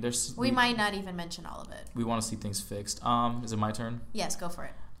bit. I mean, we might not even mention all of it. We want to see things fixed. Is it my turn? Yes, go for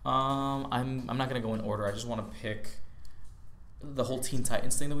it. I'm not gonna go in order. I just want to pick the whole Teen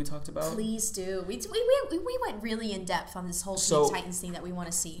Titans thing that we talked about. Please do. We went really in depth on this whole Teen Titans thing that we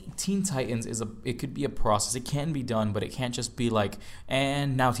want to see. Teen Titans it could be a process. It can be done, but it can't just be like,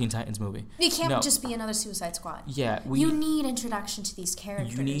 and now Teen Titans movie. It can't just be another Suicide Squad. Yeah, you need introduction to these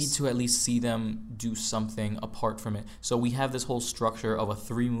characters. You need to at least see them do something apart from it. So we have this whole structure of a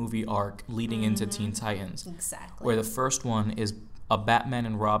 3-movie arc leading into Teen Titans. Exactly. Where the first one is a Batman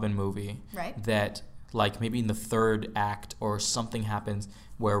and Robin movie. Right. That, like, maybe in the 3rd act or something happens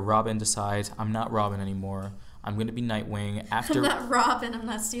where Robin decides, I'm not Robin anymore. I'm going to be Nightwing. After I'm not Robin. I'm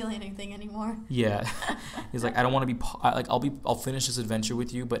not stealing anything anymore. Yeah. He's like, I don't want to be... I'll finish this adventure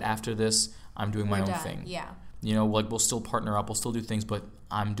with you, but after this, I'm doing my own thing. Yeah. We'll still partner up. We'll still do things, but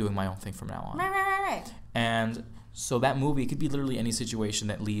I'm doing my own thing from now on. Right. And so that movie could be literally any situation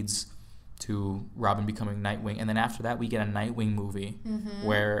that leads to Robin becoming Nightwing, and then after that we get a Nightwing movie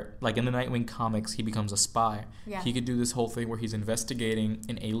where, like in the Nightwing comics, he becomes a spy. Yeah. He could do this whole thing where he's investigating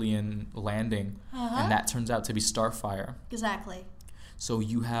an alien landing, and that turns out to be Starfire. Exactly. So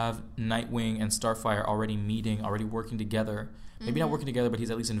you have Nightwing and Starfire already meeting, already working together. Maybe not working together, but he's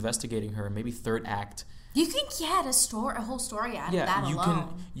at least investigating her. Maybe 3rd act. You can get a whole story out of that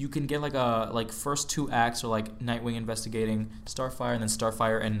alone. You can get like first 2 acts are like Nightwing investigating Starfire, and then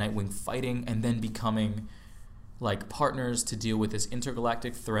Starfire and Nightwing fighting, and then becoming like partners to deal with this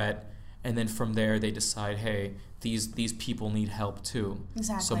intergalactic threat. And then from there they decide, hey, these people need help too.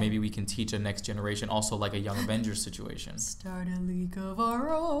 Exactly. So maybe we can teach a next generation, also like a Young Avengers situation. Start a league of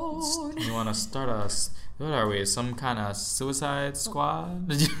our own. You want to start what are we? Some kind of Suicide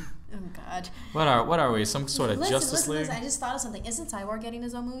Squad? Oh God. What are we? Some sort of Justice League? Listen, I just thought of something. Isn't Cyborg getting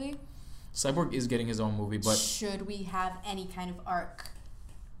his own movie? Cyborg is getting his own movie, but should we have any kind of arc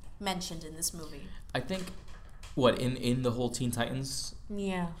mentioned in this movie? I think in the whole Teen Titans?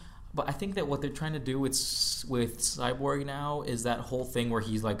 Yeah. But I think that what they're trying to do with Cyborg now is that whole thing where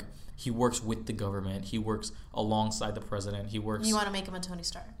he's like, he works with the government. He works alongside the president. You want to make him a Tony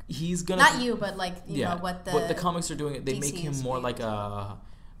Stark? He's gonna not you, but like you know what the comics are doing. They make him more like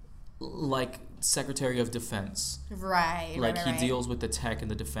like Secretary of Defense. Right. Like he deals with the tech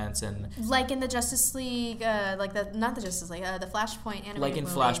and the defense and like in the Justice League, not the Justice League, the Flashpoint animated like in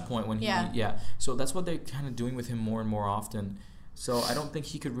movie. Flashpoint when he So that's what they're kind of doing with him more and more often. So I don't think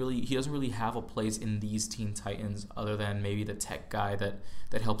he doesn't really have a place in these Teen Titans other than maybe the tech guy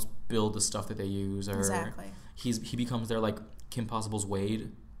that helps build the stuff that they use. Or exactly. He becomes their like Kim Possible's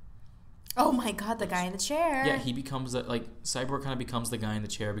Wade. Oh my God, the guy in the chair. Yeah, he becomes Cyborg kind of becomes the guy in the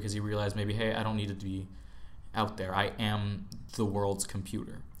chair because he realized maybe, hey, I don't need to be out there. I am the world's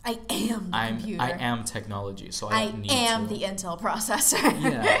computer. I am the computer. I am technology, so I don't need to. I am the Intel processor.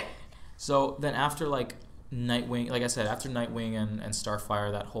 Yeah. So then after like Nightwing, like I said, after Nightwing and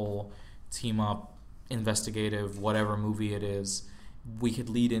Starfire, that whole team up, investigative, whatever movie it is, we could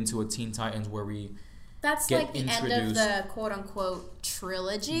lead into a Teen Titans where we That's like the end of the quote-unquote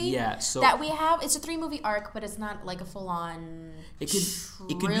trilogy. Yeah, so that we have. It's a 3-movie arc, but it's not like a full-on It could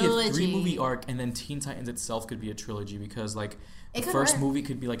be a 3-movie arc, and then Teen Titans itself could be a trilogy because like the first movie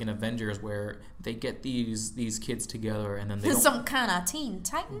could be like an Avengers where they get these kids together and then they some kind of Teen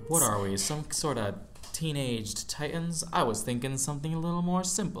Titans. What are we? Some sort of Teenaged Titans, I was thinking something a little more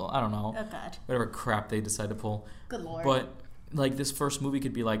simple. I don't know. Oh, God. Whatever crap they decide to pull. Good Lord. But, like, this first movie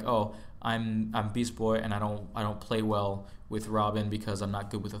could be like, oh, I'm Beast Boy and I don't play well with Robin because I'm not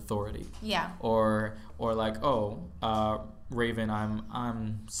good with authority. Yeah. Or like, oh, Raven,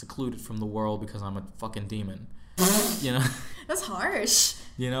 I'm secluded from the world because I'm a fucking demon. You know? That's harsh.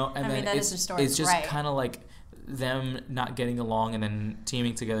 You know? And then it's just kind of like them not getting along and then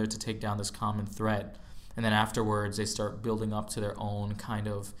teaming together to take down this common threat. And then afterwards, they start building up to their own kind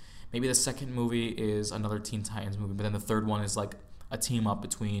of... Maybe the second movie is another Teen Titans movie, but then the third one is like a team up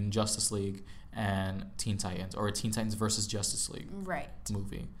between Justice League and Teen Titans, or a Teen Titans versus Justice League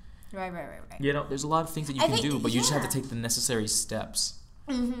movie. Right. You know, there's a lot of things that you can do, but you just have to take the necessary steps.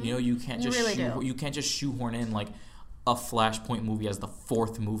 Mm-hmm. You know, you can't just shoehorn in like a Flashpoint movie as the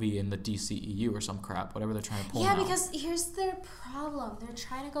fourth movie in the DCEU or some crap, whatever they're trying to pull. Yeah, because here's their problem. They're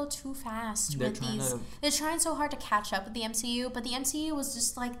trying to go too fast with these. They're trying so hard to catch up with the MCU, but the MCU was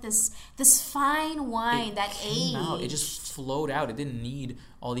just like this fine wine that aged. It just flowed out. It didn't need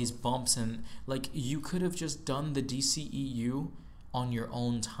all these bumps, and like you could have just done the DCEU on your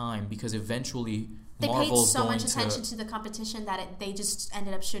own time, because eventually they paid so much attention to the competition that they just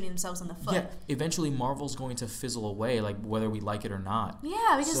ended up shooting themselves in the foot. Yeah, eventually Marvel's going to fizzle away, like whether we like it or not.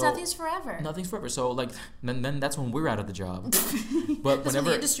 Yeah, because nothing's forever. Nothing's forever. So like then that's when we're out of the job. But that's when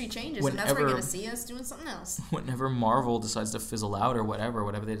the industry changes, and that's where you're going to see us doing something else. Whenever Marvel decides to fizzle out or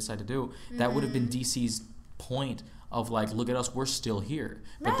whatever they decide to do, that would have been DC's point of like, look at us, we're still here.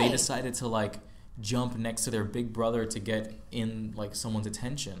 But they decided to like jump next to their big brother to get in like someone's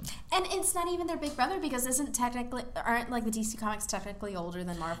attention. And it's not even their big brother, because aren't like the DC Comics technically older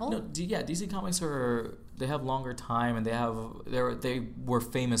than Marvel? No, DC Comics they have longer time, and they were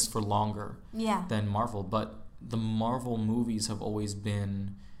famous for longer than Marvel, but the Marvel movies have always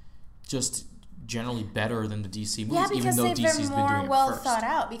been just generally better than the DC movies, even though DC's been doing it first. Yeah, because they've been more well thought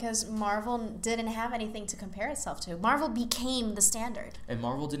out, because Marvel didn't have anything to compare itself to. Marvel became the standard. And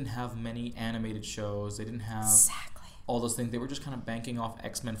Marvel didn't have many animated shows. They didn't have all those things. They were just kind of banking off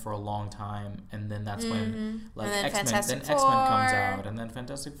X-Men for a long time, and then that's when like X-Men comes out, and then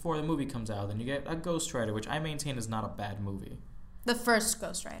Fantastic Four, the movie comes out, then you get a Ghost Rider, which I maintain is not a bad movie. The first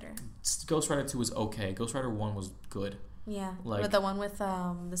Ghost Rider. Ghost Rider 2 was okay. Ghost Rider 1 was good. Yeah, like, but the one with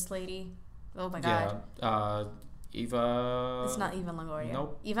this lady... Oh my God. Yeah, Eva... It's not Eva Longoria.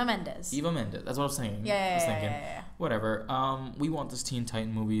 Nope. Eva Mendes. That's what I was saying. Yeah. Whatever. We want this Teen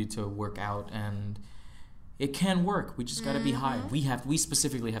Titan movie to work out, and it can work. We just got to be hired. We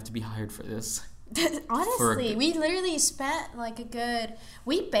specifically have to be hired for this. Honestly, we literally spent like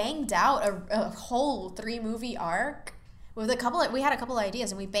we banged out a whole 3-movie arc. We had a couple of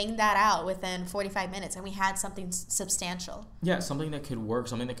ideas, and we banged that out within 45 minutes, and we had something substantial. Yeah, something that could work,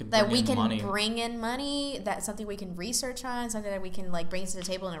 something that could bring in money, that's something we can research on, something that we can like bring to the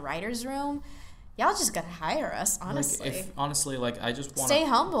table in a writer's room. Y'all just gotta hire us, honestly. I just want to... Stay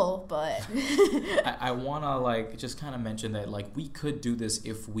humble, but... I want to, like, just kind of mention that, like, we could do this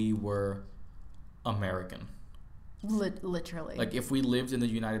if we were American. Literally. Like, if we lived in the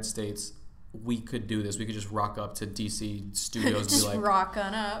United States... we could do this. We could just rock up to DC Studios just and be like... rock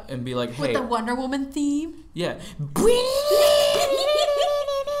on up. And be like, hey... with the Wonder Woman theme? Yeah.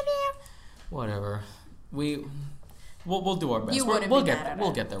 Whatever. We'll do our best.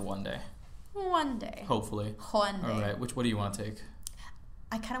 We'll get there one day. One day. Hopefully. One day. All right. What do you want to take?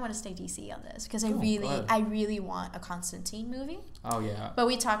 I kind of want to stay DC on this, because I really want a Constantine movie. Oh, yeah. But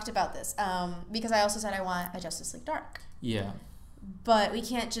we talked about this, because I also said I want a Justice League Dark. Yeah. But we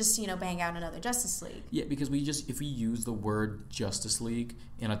can't just, bang out another Justice League. Yeah, because if we use the word Justice League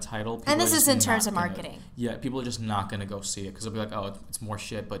in a title... and this is in terms of marketing. Yeah, people are just not going to go see it, because they'll be like, oh, it's more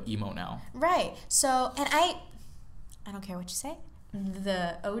shit, but emo now. Right. So, and I don't care what you say.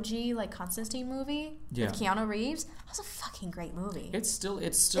 The OG, like, Constantine movie with Keanu Reeves, that was a fucking great movie. It still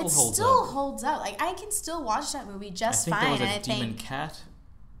holds up. It still holds up. Like, I can still watch that movie just fine. I think there was a demon cat.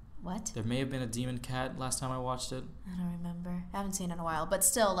 What? There may have been a demon cat last time I watched it. I don't remember. I haven't seen it in a while. But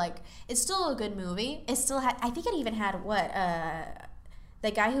still, like, it's still a good movie. It still had... I think it even had,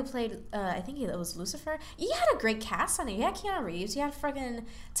 the guy who played... I think it was Lucifer. He had a great cast on it. He had Keanu Reeves. He had friggin...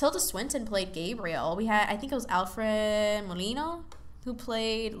 Tilda Swinton played Gabriel. We had... I think it was Alfred Molina who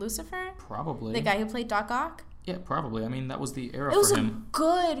played Lucifer. Probably. The guy who played Doc Ock. Yeah, probably. I mean, that was the era for him. It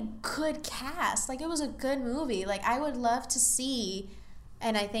was a good cast. Like, it was a good movie. Like, I would love to see...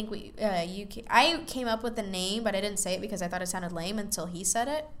 And I think I came up with the name, but I didn't say it because I thought it sounded lame until he said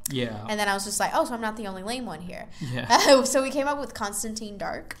it. Yeah. And then I was just like, oh, so I'm not the only lame one here. Yeah. So we came up with Constantine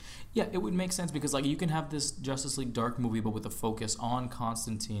Dark. Yeah, it would make sense because, like, you can have this Justice League Dark movie, but with a focus on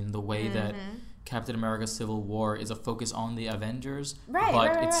Constantine, the way that Captain America Civil War is a focus on the Avengers,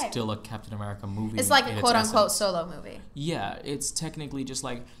 but it's still a Captain America movie. It's like a quote-unquote solo movie. Yeah, it's technically just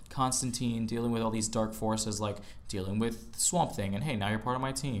like Constantine dealing with all these dark forces, like dealing with Swamp Thing, and hey, now you're part of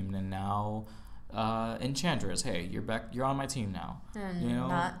my team, and now Enchantress, hey, you're on my team now. And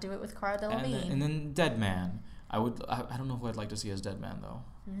not do it with Cara Delevingne. And then Dead Man. I don't know who I'd like to see as Dead Man, though.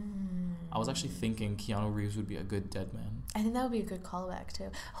 I was actually thinking Keanu Reeves would be a good Dead Man. I think that would be a good callback, too.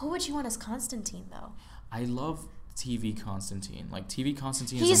 Who would you want as Constantine, though? I love TV Constantine. Like, TV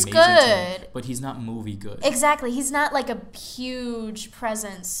Constantine is amazing. He's good. But he's not movie good. Exactly. He's not, like, a huge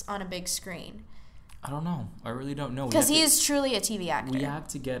presence on a big screen. I don't know. I really don't know. Because he is truly a TV actor. We have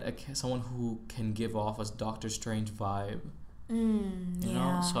to get someone who can give off a Doctor Strange vibe. You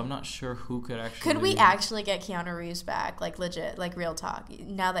know, so I'm not sure who could actually. Could we actually get Keanu Reeves back, like legit, like real talk?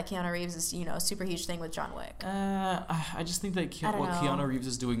 Now that Keanu Reeves is, a super huge thing with John Wick. I just think that Keanu Reeves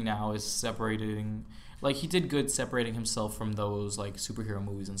is doing now is separating. Like, he did good separating himself from those like superhero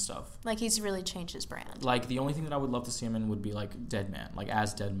movies and stuff. Like, he's really changed his brand. Like, the only thing that I would love to see him in would be like Dead Man, like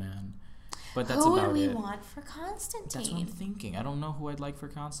as Dead Man. But that's about it. Who would we want for Constantine? That's what I'm thinking. I don't know who I'd like for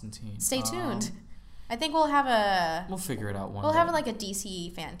Constantine. Stay tuned. I think we'll figure it out one day. We'll have like a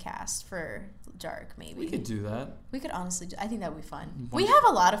DC fan cast for Dark, maybe. We could do that. We could honestly I think that would be fun. We have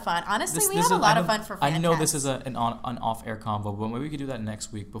a lot of fun. Honestly, we have a lot of fun for fan I know casts. this is an off-air convo, but maybe we could do that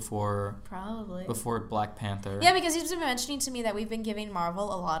next week before Black Panther. Yeah, because he's been mentioning to me that we've been giving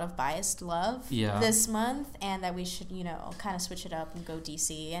Marvel a lot of biased love this month, and that we should, kind of switch it up and go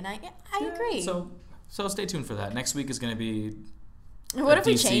DC, and I agree. So stay tuned for that. Next week is going to be... What if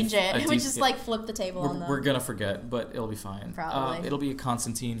we change it? We just flip the table on them. We're gonna forget, but it'll be fine. Probably. It'll be a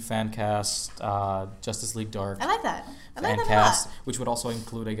Constantine fan cast, Justice League Dark. I like that. I like that cast, a lot. which would also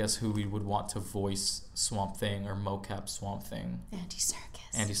include, I guess, who we would want to voice Swamp Thing or mocap Swamp Thing. Andy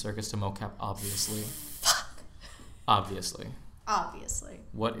Serkis to mocap, obviously. Fuck. Obviously.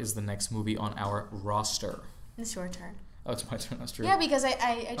 What is the next movie on our roster? It's your turn. Oh, it's my turn. That's true. Yeah, because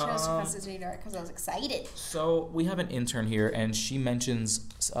I chose Constantine Dark because I was excited. So we have an intern here, and she mentions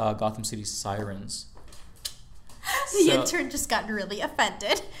Gotham City Sirens. The intern just got really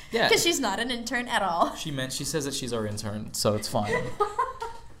offended. Yeah, because she's not an intern at all. She says that she's our intern, so it's fine.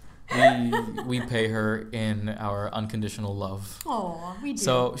 we pay her in our unconditional love. Oh, we do.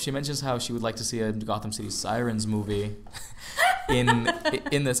 So she mentions how she would like to see a Gotham City Sirens movie.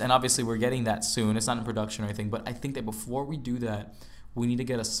 in this, and obviously we're getting that soon. It's not in production or anything, but I think that before we do that, we need to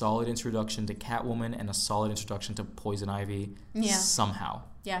get a solid introduction to Catwoman and a solid introduction to Poison Ivy somehow.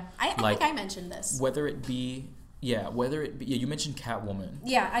 Yeah, I think I mentioned this. Whether it be, you mentioned Catwoman.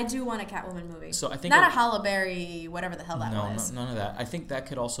 Yeah, I do want a Catwoman movie. So I think not a Halle Berry, whatever the hell that was. No, none of that. I think that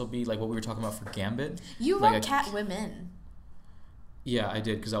could also be like what we were talking about for Gambit. You wrote Catwomen. Yeah, I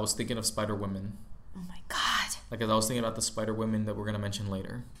did, because I was thinking of Spider Women. Oh my god. Like, I was thinking about the Spider Women that we're going to mention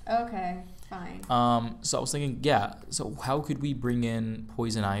later. Okay, fine. So I was thinking, so how could we bring in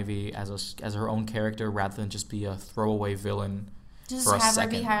Poison Ivy as her own character rather than just be a throwaway villain for a second? Just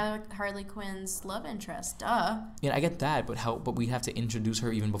have her be Harley Quinn's love interest, duh. Yeah, I get that, but we have to introduce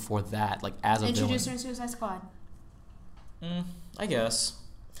her even before that, like, as a villain. Introduce her in Suicide Squad. I guess.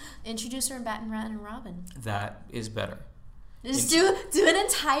 Introduce her in Batman and Robin. That is better. Just do an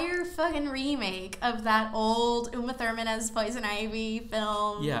entire fucking remake of that old Uma Thurman as Poison Ivy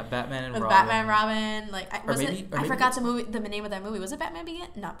film. Yeah, Batman and Robin. Batman and Robin. Like, I forgot the name of that movie. Was it Batman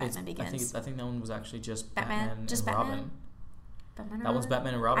Begins? Not Batman Begins. I think that one was actually just Batman and Robin. That was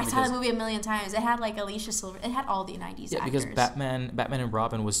Batman and Robin. I saw the movie a million times. It had like Alicia Silver. It had all the 90s actors. Yeah, because Batman and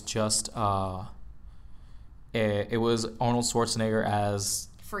Robin was just it was Arnold Schwarzenegger as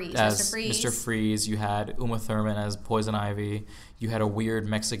Mr. Freeze. You had Uma Thurman as Poison Ivy. You had a weird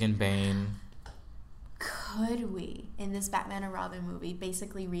Mexican Bane. Could we, in this Batman and Robin movie,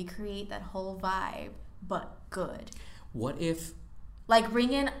 basically recreate that whole vibe, but good? What if...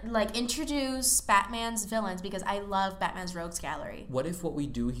 introduce Batman's villains, because I love Batman's Rogues Gallery. What if what we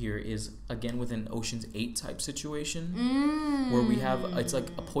do here is, again, with an Ocean's 8 type situation, where we have, it's like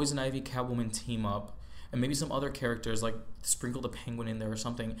a Poison Ivy Catwoman team up, and maybe some other characters, like sprinkle the Penguin in there or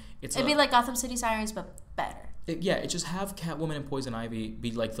something. It'd be like Gotham City Sirens, but better. It just have Catwoman and Poison Ivy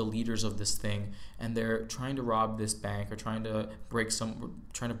be like the leaders of this thing, and they're trying to rob this bank or trying to break someone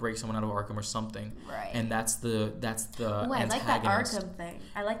out of Arkham or something. Right. And that's the Ooh, I like that Arkham thing.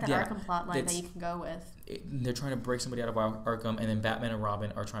 I like that Arkham plot line that you can go with. They're trying to break somebody out of Arkham, and then Batman and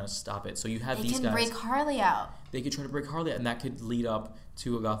Robin are trying to stop it. So you have these guys. They can break Harley out. They could try to break Harley out, and that could lead up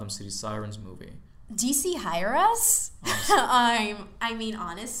to a Gotham City Sirens movie. DC, hire us? I mean,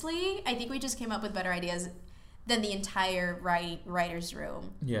 honestly, I think we just came up with better ideas than the entire writer's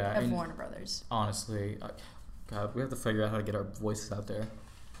room of Warner Brothers. Honestly, God, we have to figure out how to get our voices out there.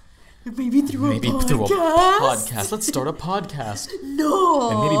 Maybe through a podcast. Let's start a podcast.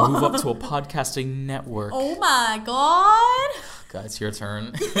 No. And maybe move up to a podcasting network. Oh my God. Guys, your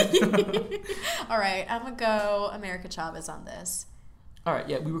turn. All right, I'm going to go America Chavez on this. All right,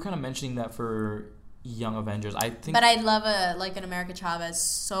 yeah, we were kind of mentioning that for Young Avengers. But I'd love an America Chavez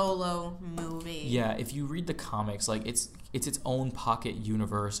solo movie. Yeah, if you read the comics, like it's its own pocket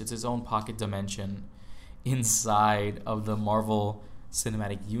universe. It's its own pocket dimension inside of the Marvel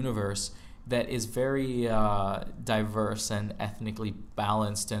Cinematic Universe that is very diverse and ethnically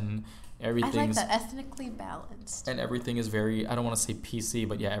balanced, and everything's... I like that, ethnically balanced. And everything is very, I don't want to say PC,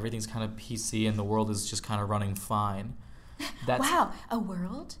 but yeah, everything's kind of PC and the world is just kind of running fine. Wow, a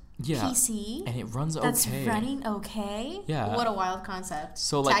world? Yeah. PC? And it runs okay. That's running okay? Yeah. What a wild concept.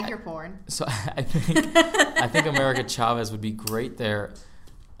 So, tag your porn. So I think America Chavez would be great there.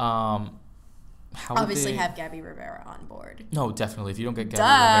 Obviously have Gabby Rivera on board. No, definitely. If you don't get Gabby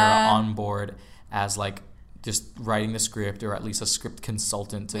Rivera on board as like just writing the script or at least a script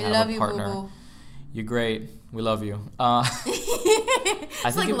consultant to have a partner, boo-boo. You're great. We love you.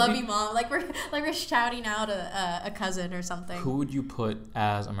 It's like love you, mom. Like we're shouting out a cousin or something. Who would you put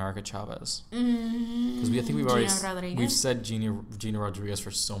as America Chavez? Because I think we've said Gina Rodriguez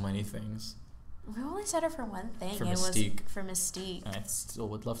for so many things. We only said her for one thing. For Mystique. Was for Mystique. I still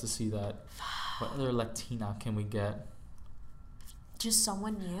would love to see that. What other Latina can we get? Just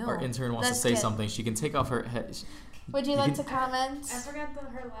someone new. Our intern wants to say something. She can take off her head. Would you like to comment? I forgot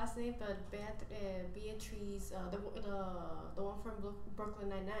her last name, but Beatrice, the one from Brooklyn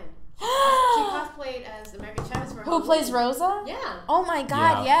Nine-Nine. She cosplayed as America Chavez for Who plays Rosa? Yeah. Oh my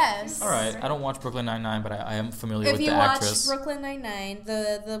God, yes. All right, I don't watch Brooklyn Nine-Nine, but I am familiar with the actress. If you watch Brooklyn Nine-Nine,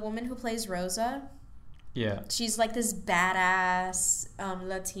 the woman who plays Rosa, yeah, she's like this badass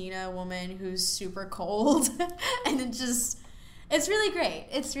Latina woman who's super cold, and it's really great.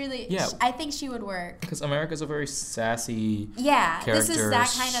 It's really... Yeah. I think she would work. Because America's a very sassy character. This is that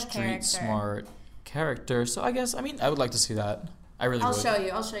kind of street smart character. So I guess, I would like to see that. I really would.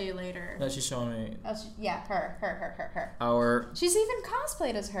 I'll show you later. No, she's showing me. Her. She's even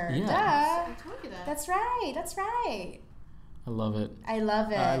cosplayed as her. Yeah. Duh. I told you that. That's right. I love it. I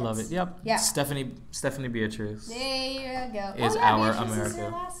love it. Yep. Yeah. Stephanie Beatrice. There you go. Is our Beatrice America. Is her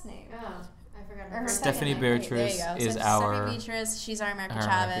last name. Oh. Her Stephanie Beatrice is our... Stephanie Beatrice, she's our America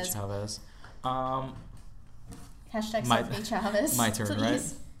Chavez. Hashtag Stephanie Chavez. My turn, please. Right?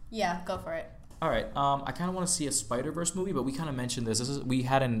 Yeah, go for it. All right. I kind of want to see a Spider-Verse movie, but we kind of mentioned this. We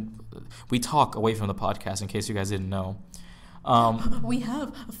talk away from the podcast in case you guys didn't know. We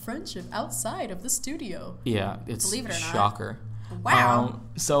have a friendship outside of the studio. Yeah, it's believe it or shocker. Not. Wow.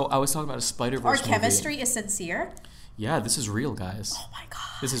 So I was talking about a Spider-Verse movie. Our chemistry is sincere. Yeah, this is real, guys. Oh my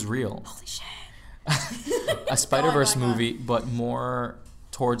God. This is real. Holy shit. A Spider-Verse movie, but more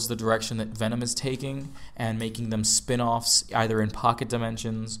towards the direction that Venom is taking and making them spin-offs either in pocket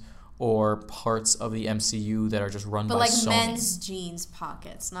dimensions or parts of the MCU that are just run by Sony. But like men's jeans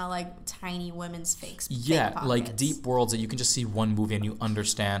pockets, not like tiny women's fake pockets. Like deep worlds that you can just see one movie and you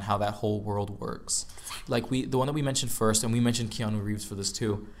understand how that whole world works. Exactly. Like the one that we mentioned first, and we mentioned Keanu Reeves for this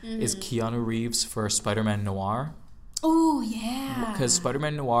too, is Keanu Reeves for Spider-Man Noir. Oh, yeah. Because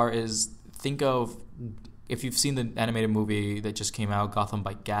Spider-Man Noir is... Think of, if you've seen the animated movie that just came out, Gotham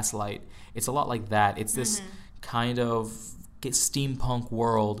by Gaslight, it's a lot like that. It's this kind of steampunk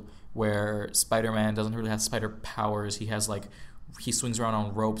world where Spider-Man doesn't really have spider powers. He swings around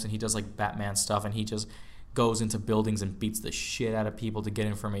on ropes and he does like Batman stuff, and he just goes into buildings and beats the shit out of people to get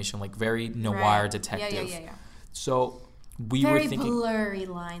information, like very noir detective. Yeah. So we were thinking... Very blurry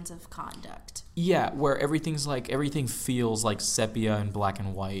lines of conduct. Yeah, where everything feels like sepia and black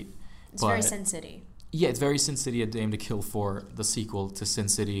and white. It's very Sin City. Yeah, it's very Sin City: A Dame to Kill For, the sequel to Sin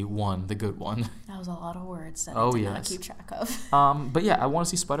City 1, the good one. That was a lot of words that I did not keep track of. But yeah, I want to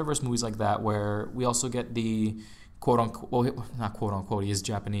see Spider-Verse movies like that where we also get the quote-unquote, well, not quote-unquote, he is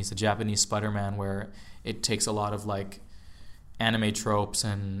Japanese, the Japanese Spider-Man, where it takes a lot of like anime tropes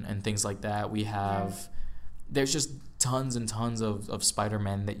and things like that. We have... There's just tons and tons of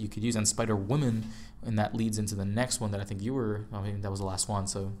Spider-Man that you could use, and Spider-Woman, and that leads into the next one that I think that was the last one,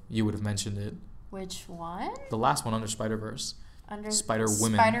 so you would have mentioned it. Which one? The last one under Spider-Verse. Under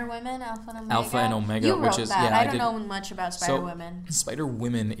Spider-Women. Spider-Women, Alpha and Omega. Alpha and Omega, you wrote which is that. I don't know much about Spider-Women. So,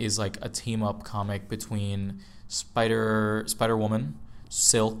 Spider-Women is like a team-up comic between Spider-Woman,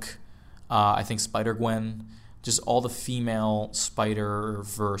 Silk, I think Spider-Gwen, just all the female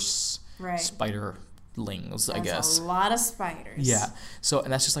Spider-Verse spider I guess. A lot of spiders. Yeah. So,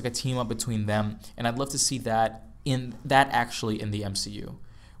 and that's just like a team up between them. And I'd love to see that actually in the MCU,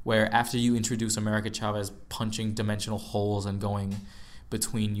 where after you introduce America Chavez punching dimensional holes and going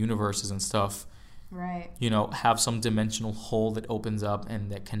between universes and stuff, right? You know, have some dimensional hole that opens up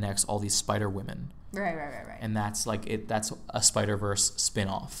and that connects all these Spider Women. Right. And that's like it. That's a Spider-Verse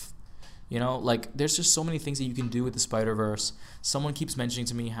spin-off. You know, like, there's just so many things that you can do with the Spider-Verse. Someone keeps mentioning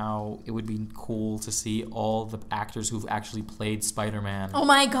to me how it would be cool to see all the actors who've actually played Spider-Man. Oh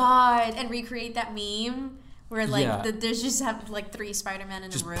my god! And recreate that meme where, like, there's just have, like, 3 Spider-Men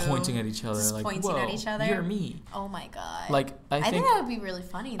in a room. Just pointing at each other. Just like, pointing at each other. You're me. Oh my god. Like, I think that would be really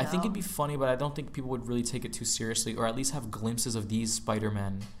funny, though. I think it'd be funny, but I don't think people would really take it too seriously, or at least have glimpses of these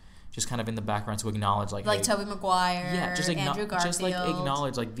Spider-Men just kind of in the background to acknowledge, like, hey, Tobey Maguire, Andrew Garfield, just like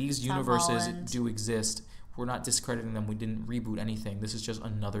acknowledge, like, these universes do exist. We're not discrediting them. We didn't reboot anything. This is just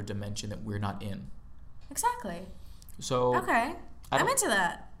another dimension that we're not in. Exactly. So okay, I'm into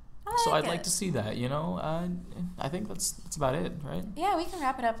that. I'd like to see that. You know, I think that's about it, right? Yeah, we can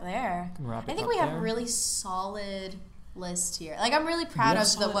wrap it up there. I think we have a really solid list here. Like, I'm really proud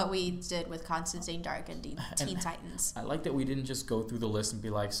of what we did with Constantine Dark and Teen Titans. I like that we didn't just go through the list and be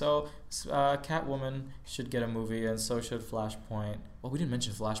like, so Catwoman should get a movie and so should Flashpoint. Well, we didn't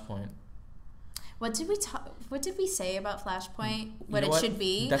mention Flashpoint. What did we say about Flashpoint? What it should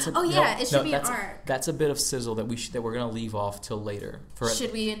be? It should be an arc. That's a bit of sizzle that we're gonna leave off till later.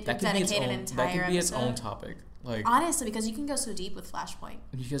 Should we dedicate an entire episode? That could be its own topic. Like, honestly, because you can go so deep with Flashpoint.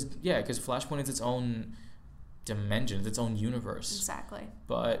 Because Flashpoint is its own dimension, its own universe. Exactly.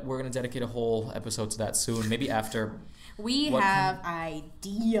 But we're gonna dedicate a whole episode to that soon. Maybe after. We have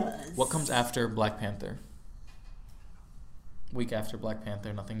ideas. What comes after Black Panther? Week after Black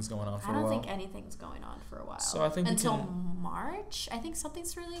Panther, nothing's going on for a while. I don't think anything's going on for a while. So I think until March. I think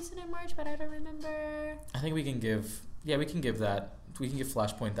something's releasing in March, but I don't remember. I think we can give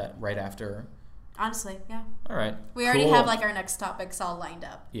Flashpoint that right after. Honestly, yeah. All right. We already have, like, our next topics all lined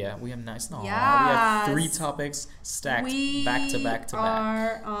up. Yeah, we have nice. Yes. We have 3 topics stacked back to back to back. We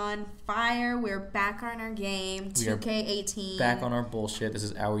are on fire. We're back on our game. 2K18. Back on our bullshit. This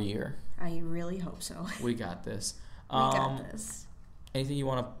is our year. I really hope so. We got this. We got this. Anything you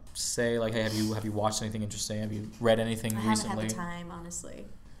want to say? Like, hey, have you watched anything interesting? Have you read anything recently? I haven't had the time, honestly.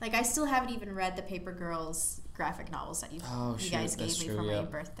 Like, I still haven't even read the Paper Girls graphic novels that you guys gave me for my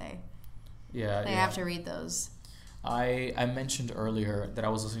birthday. Yeah, I have to read those. I mentioned earlier that I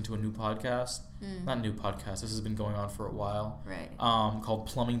was listening to a new podcast. Not a new podcast. This has been going on for a while. Right. Called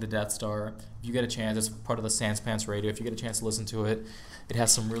Plumbing the Death Star. If you get a chance, it's part of the Sans Pants Radio. If you get a chance to listen to it, it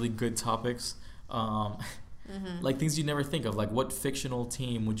has some really good topics. Like, things you never think of. Like, what fictional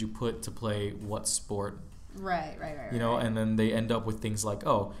team would you put to play what sport? Right. You know, and then they end up with things like,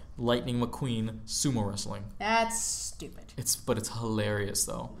 Lightning McQueen sumo wrestling. That's stupid. But it's hilarious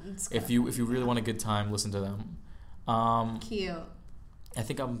though. If you really want a good time, listen to them. Cute. I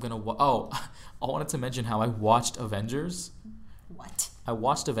think I'm gonna. I wanted to mention how I watched Avengers. What? I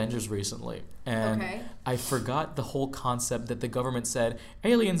watched Avengers recently, and I forgot the whole concept that the government said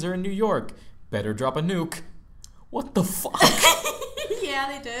aliens are in New York. Better drop a nuke. What the fuck?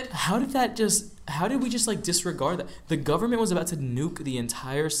 Yeah, they did. How did we just like disregard that? The government was about to nuke the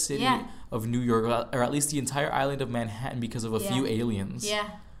entire city of New York, or at least the entire island of Manhattan, because of a few aliens.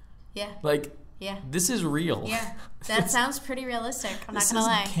 Yeah. Like, this is real. Yeah, that sounds pretty realistic. I'm not gonna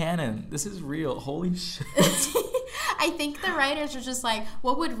lie. This is canon. This is real. Holy shit. I think the writers are just like,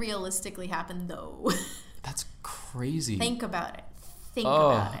 what would realistically happen though? That's crazy. Think about it.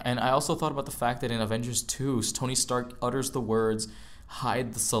 About it. And I also thought about the fact that in Avengers 2, Tony Stark utters the words,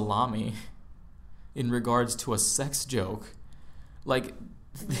 "hide the salami," in regards to a sex joke. Like,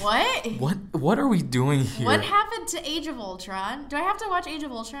 what? What are we doing here? What happened to Age of Ultron? Do I have to watch Age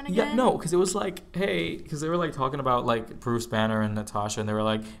of Ultron again? Yeah, no, because it was like, hey, because they were like talking about like Bruce Banner and Natasha, and they were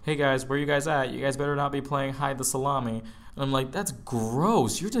like, hey guys, where you guys at? You guys better not be playing hide the salami. And I'm like, that's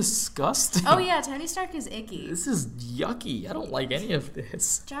gross. You're disgusting. Oh yeah, Tony Stark is icky. This is yucky. I don't like any of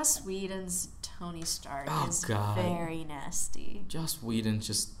this. Joss Whedon's Tony Stark is very nasty. Joss Whedon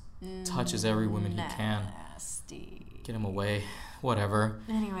just touches every woman he can. Nasty. Get him away. Whatever.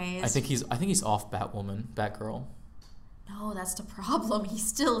 Anyways, I think he's off Batgirl. No, that's the problem. He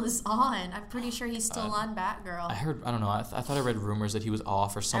still is on. I'm pretty sure he's still on Batgirl. I don't know. I thought I read rumors that he was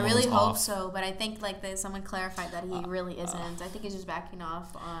off or someone was off. I really hope so, but I think like that someone clarified that he really isn't. I think he's just backing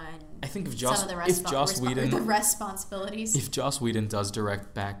off on some of the responsibilities. If Joss Whedon does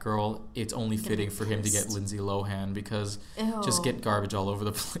direct Batgirl, it's only fitting for him to get Lindsay Lohan because just get garbage all over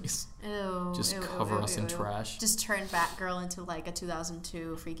the place. Just cover us in trash. Just turn Batgirl into like a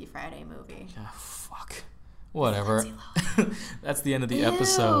 2002 Freaky Friday movie. Fuck. Whatever. That's the end of the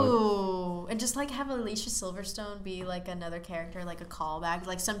episode. And just like have Alicia Silverstone be like another character, like a callback,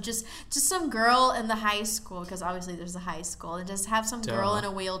 like just some girl in the high school, because obviously there's a high school, and just have some girl in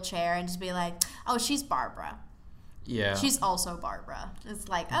a wheelchair and just be like, oh, she's Barbara. Yeah. She's also Barbara. It's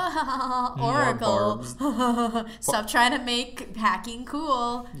like, Oracle. Stop trying to make hacking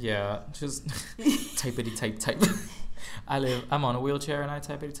cool. Yeah. Just type. I'm on a wheelchair and I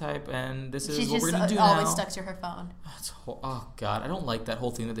type, and this is what we're gonna do now. She's always stuck to her phone. Oh God, I don't like that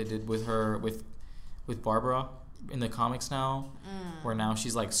whole thing that they did with her with Barbara in the comics now, where now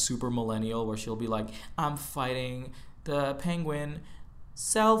she's like super millennial, where she'll be like, I'm fighting the Penguin,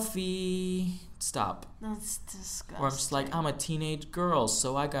 selfie. Stop. That's disgusting. Or I'm just like, I'm a teenage girl,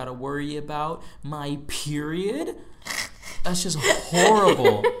 so I gotta worry about my period. That's just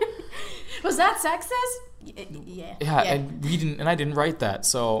horrible. Was that sexist? Yeah. And I didn't write that,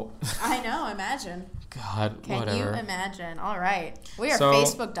 so I know, imagine. God, Can whatever. you imagine? All right. We are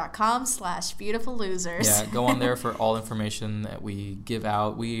facebook.com/beautifullosers. Yeah, go on there for all information that we give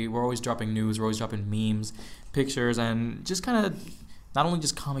out. We're always dropping news, we're always dropping memes, pictures, and just kind of not only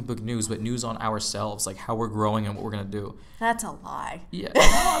just comic book news, but news on ourselves, like how we're growing and what we're going to do. That's a lie.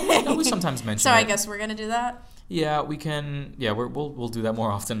 Yeah. We sometimes mention So I guess we're going to do that? Yeah, we can. Yeah, we'll do that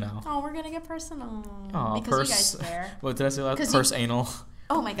more often now. Oh, we're gonna get personal. Oh, because you guys care. What did I say? Purse anal.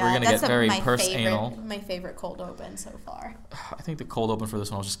 Oh my God, we're gonna that's get very purse anal. My favorite cold open so far. I think the cold open for this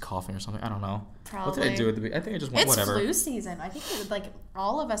one was just coughing or something. I don't know. Probably. What did I do at the beginning? I think I just went whatever. It's flu season. I think like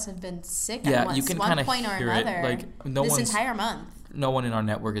all of us have been sick at one point or another. Like this entire month. No one in our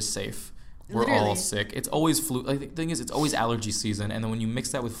network is safe. We're Literally. all sick. It's always flu. Like, the thing is, it's always allergy season, and then when you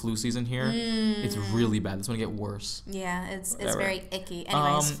mix that with flu season here, it's really bad. It's going to get worse. Yeah, it's very icky.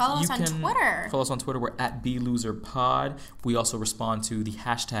 Anyways, follow us on Twitter. Follow us on Twitter. We're at BLoserPod. We also respond to the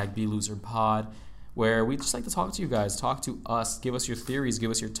hashtag BLoserPod, where we just like to talk to you guys, talk to us, give us your theories,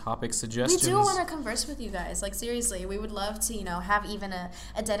 give us your topic suggestions. We do want to converse with you guys. Like, seriously, we would love to, have even a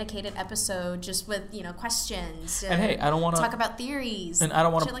dedicated episode just with, questions. And hey, I don't want to talk about theories. And I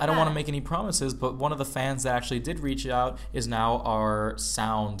don't want to make any promises, but one of the fans that actually did reach out is now our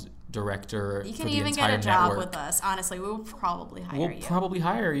sound director. You can even get a job with us. Honestly, we will probably hire you. We'll probably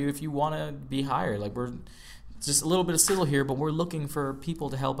hire you if you want to be hired. Like, we're just a little bit of sizzle here, but we're looking for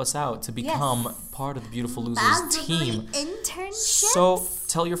people to help us out to become part of the Beautiful Losers team. Internships. So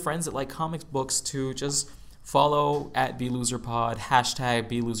tell your friends that like comic books to just follow at BLoserPod,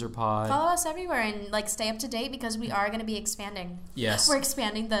 hashtag BLoserPod. Follow us everywhere and stay up to date because we are going to be expanding. Yes. We're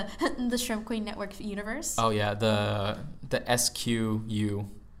expanding the Shrimp Queen Network universe. Oh yeah, the SQU.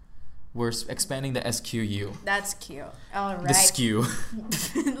 We're expanding the SQU. That's cute. All right. The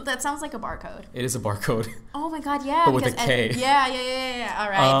SKU. That sounds like a barcode. It is a barcode. Oh my God, yeah. But with a K. Yeah. All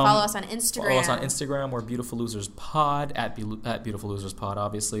right. Follow us on Instagram. Follow us on Instagram. We're Beautiful Losers Pod at Beautiful Losers Pod.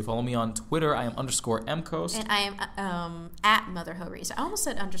 Obviously, follow me on Twitter. I am _mcoast. And I am at Mother Hillary. I almost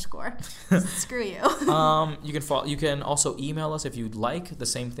said underscore. Screw you. You can follow. You can also email us if you'd like. The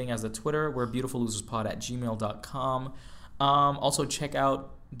same thing as the Twitter. We're beautifulloserspod@gmail.com. Also check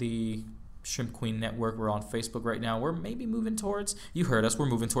out the Shrimp Queen Network. We're on Facebook right now. We're maybe moving towards, you heard us, we're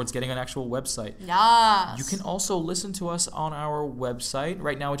moving towards getting an actual website. Yes. You can also listen to us on our website.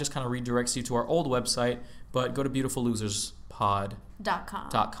 Right now it just kind of redirects you to our old website, but go to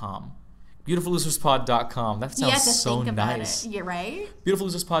beautifulloserspod.com. BeautifulLosersPod.com. That sounds so nice. You're right.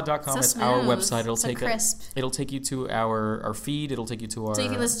 BeautifulLosersPod.com is our website. Crisp. It'll take you to our feed. It'll take you to our. So you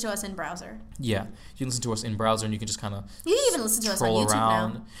can listen to us in browser. Yeah, you can listen to us in browser, and you can just kind of. You can even listen to us on YouTube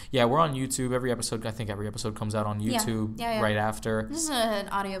now. Yeah, we're on YouTube. Every episode comes out on YouTube right after. This is an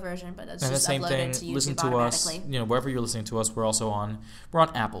audio version, but it's and just the same uploaded thing. to YouTube listen to us. Wherever you're listening to us, we're also on. We're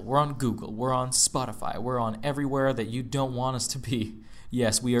on Apple. We're on Google. We're on Spotify. We're on everywhere that you don't want us to be.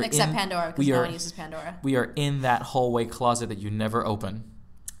 Yes, we are. Except Pandora, because no one uses Pandora. We are in that hallway closet that you never open.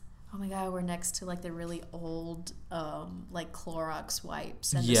 Oh my God, we're next to the really old Clorox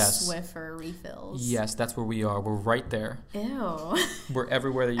wipes and the Swiffer refills. Yes, that's where we are. We're right there. Ew. We're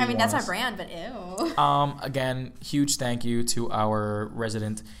everywhere that you want that's us. our brand, but ew. Again, huge thank you to our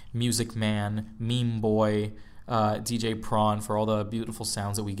resident music man, meme boy, DJ Prawn, for all the beautiful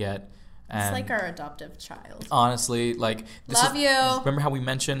sounds that we get. And it's like our adoptive child. Honestly, like love you. Remember how we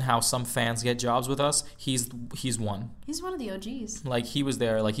mentioned how some fans get jobs with us? He's one. He's one of the OGs. Like he was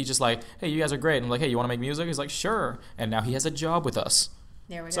there. Like he's just like, hey, you guys are great. And I'm like, hey, you want to make music? He's like, sure. And now he has a job with us.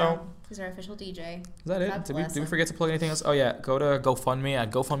 There we go. He's our official DJ. Is that it? Did we forget to plug anything else? Oh yeah, go to GoFundMe at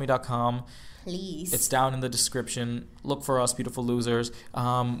GoFundMe.com. Please. It's down in the description. Look for us, beautiful losers.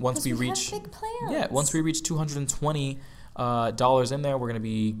 Once we reach have big plans. Yeah, once we reach $220 dollars in there, we're gonna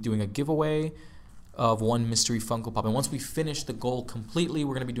be doing a giveaway of one mystery Funko Pop. And once we finish the goal completely,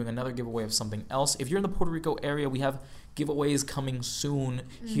 we're gonna be doing another giveaway of something else. If you're in the Puerto Rico area, we have giveaways coming soon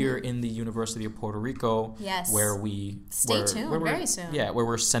here in the University of Puerto Rico. Yes. Where we stay tuned very soon. Yeah, where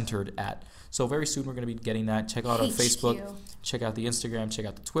we're centered at. So very soon we're going to be getting that. Check out our Facebook, check out the Instagram, check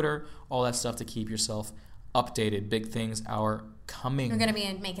out the Twitter, all that stuff to keep yourself updated. Big things are coming. We're going to be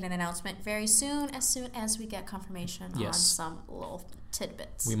making an announcement very soon as we get confirmation on some little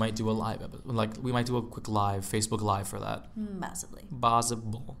tidbits. We might do a live episode. We might do a quick live, Facebook Live for that. Possibly.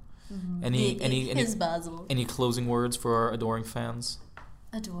 Possible. Mm-hmm. Any closing words for our adoring fans?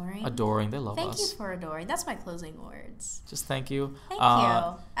 Adoring. They love us. Thank you for adoring. That's my closing words. Just thank you. Thank you.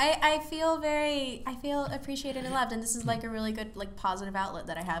 I feel appreciated and loved, and this is like a really good positive outlet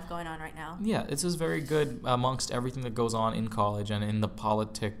that I have going on right now. Yeah, this is very good amongst everything that goes on in college and in the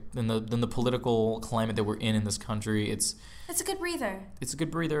political climate that we're in this country. It's a good breather. It's a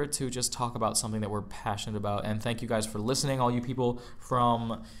good breather to just talk about something that we're passionate about. And thank you guys for listening, all you people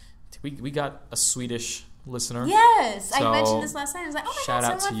from. We got a Swedish listener. Yes, so I mentioned this last night. I was like, oh my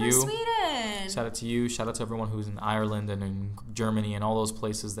God, someone from Sweden. Shout out to you. Shout out to everyone who's in Ireland and in Germany and all those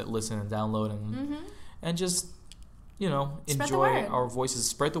places that listen and download and just, enjoy our voices.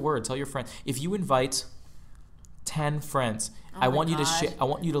 Spread the word. Tell your friends. If you invite 10 friends, I want you to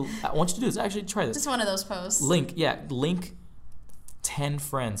do this. Actually, try this. Just one of those posts. Link 10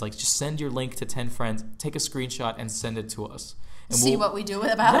 friends. Just send your link to 10 friends. Take a screenshot and send it to us. And see what we do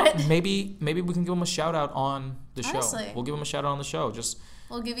about it. Maybe we can give them a shout out on the Honestly. show. We'll give them a shout out on the show.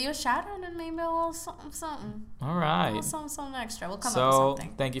 We'll give you a shout out and maybe a little something. All right. A little something extra. We'll come up with something.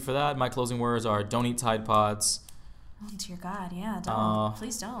 So thank you for that. My closing words are: don't eat Tide Pods. Oh dear God, yeah, don't.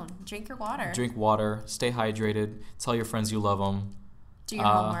 Please don't. Drink your water. Drink water. Stay hydrated. Tell your friends you love them. Do your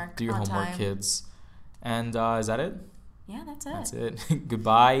homework. Do your homework, time. Kids. And is that it? Yeah, that's it. That's it.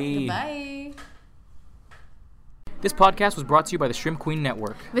 Goodbye. Goodbye. This podcast was brought to you by the Shrimp Queen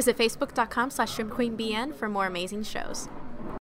Network. Visit facebook.com/shrimpqueenbn for more amazing shows.